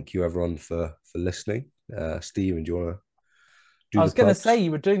 Thank you, everyone, for listening. Stephen, do you want to do I was going to plugs? say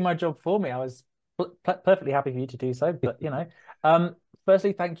you were doing my job for me. I was perfectly happy for you to do so, but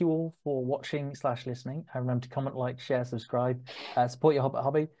firstly, thank you all for watching / listening. Remember to comment, like, share, subscribe, support your Hobbit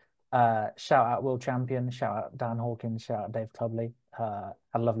hobby. Shout out World Champion, shout out Dan Hawkins, shout out Dave Tubley. Had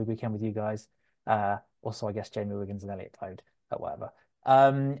a lovely weekend with you guys. Also, I guess Jamie Wiggins and Elliot Toad, whatever.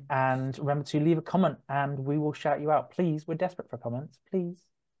 And remember to leave a comment and we will shout you out. Please, we're desperate for comments. Please.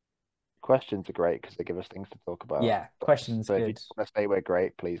 Questions are great because they give us things to talk about. Yeah, questions so good. If you want to say we're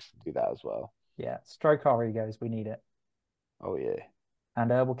great, please do that as well. Yeah, stroke our egos. We need it. Oh, yeah.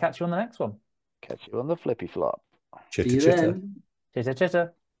 And we'll catch you on the next one. Catch you on the flippy flop. Chitter, See you chitter. then. Chitter,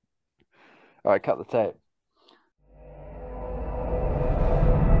 chitter. All right, cut the tape.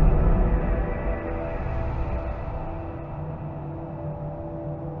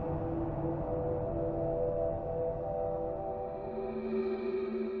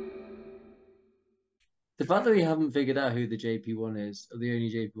 fact that we haven't figured out who the JP1 is, or the only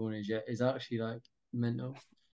JP1 is yet, is actually like mental.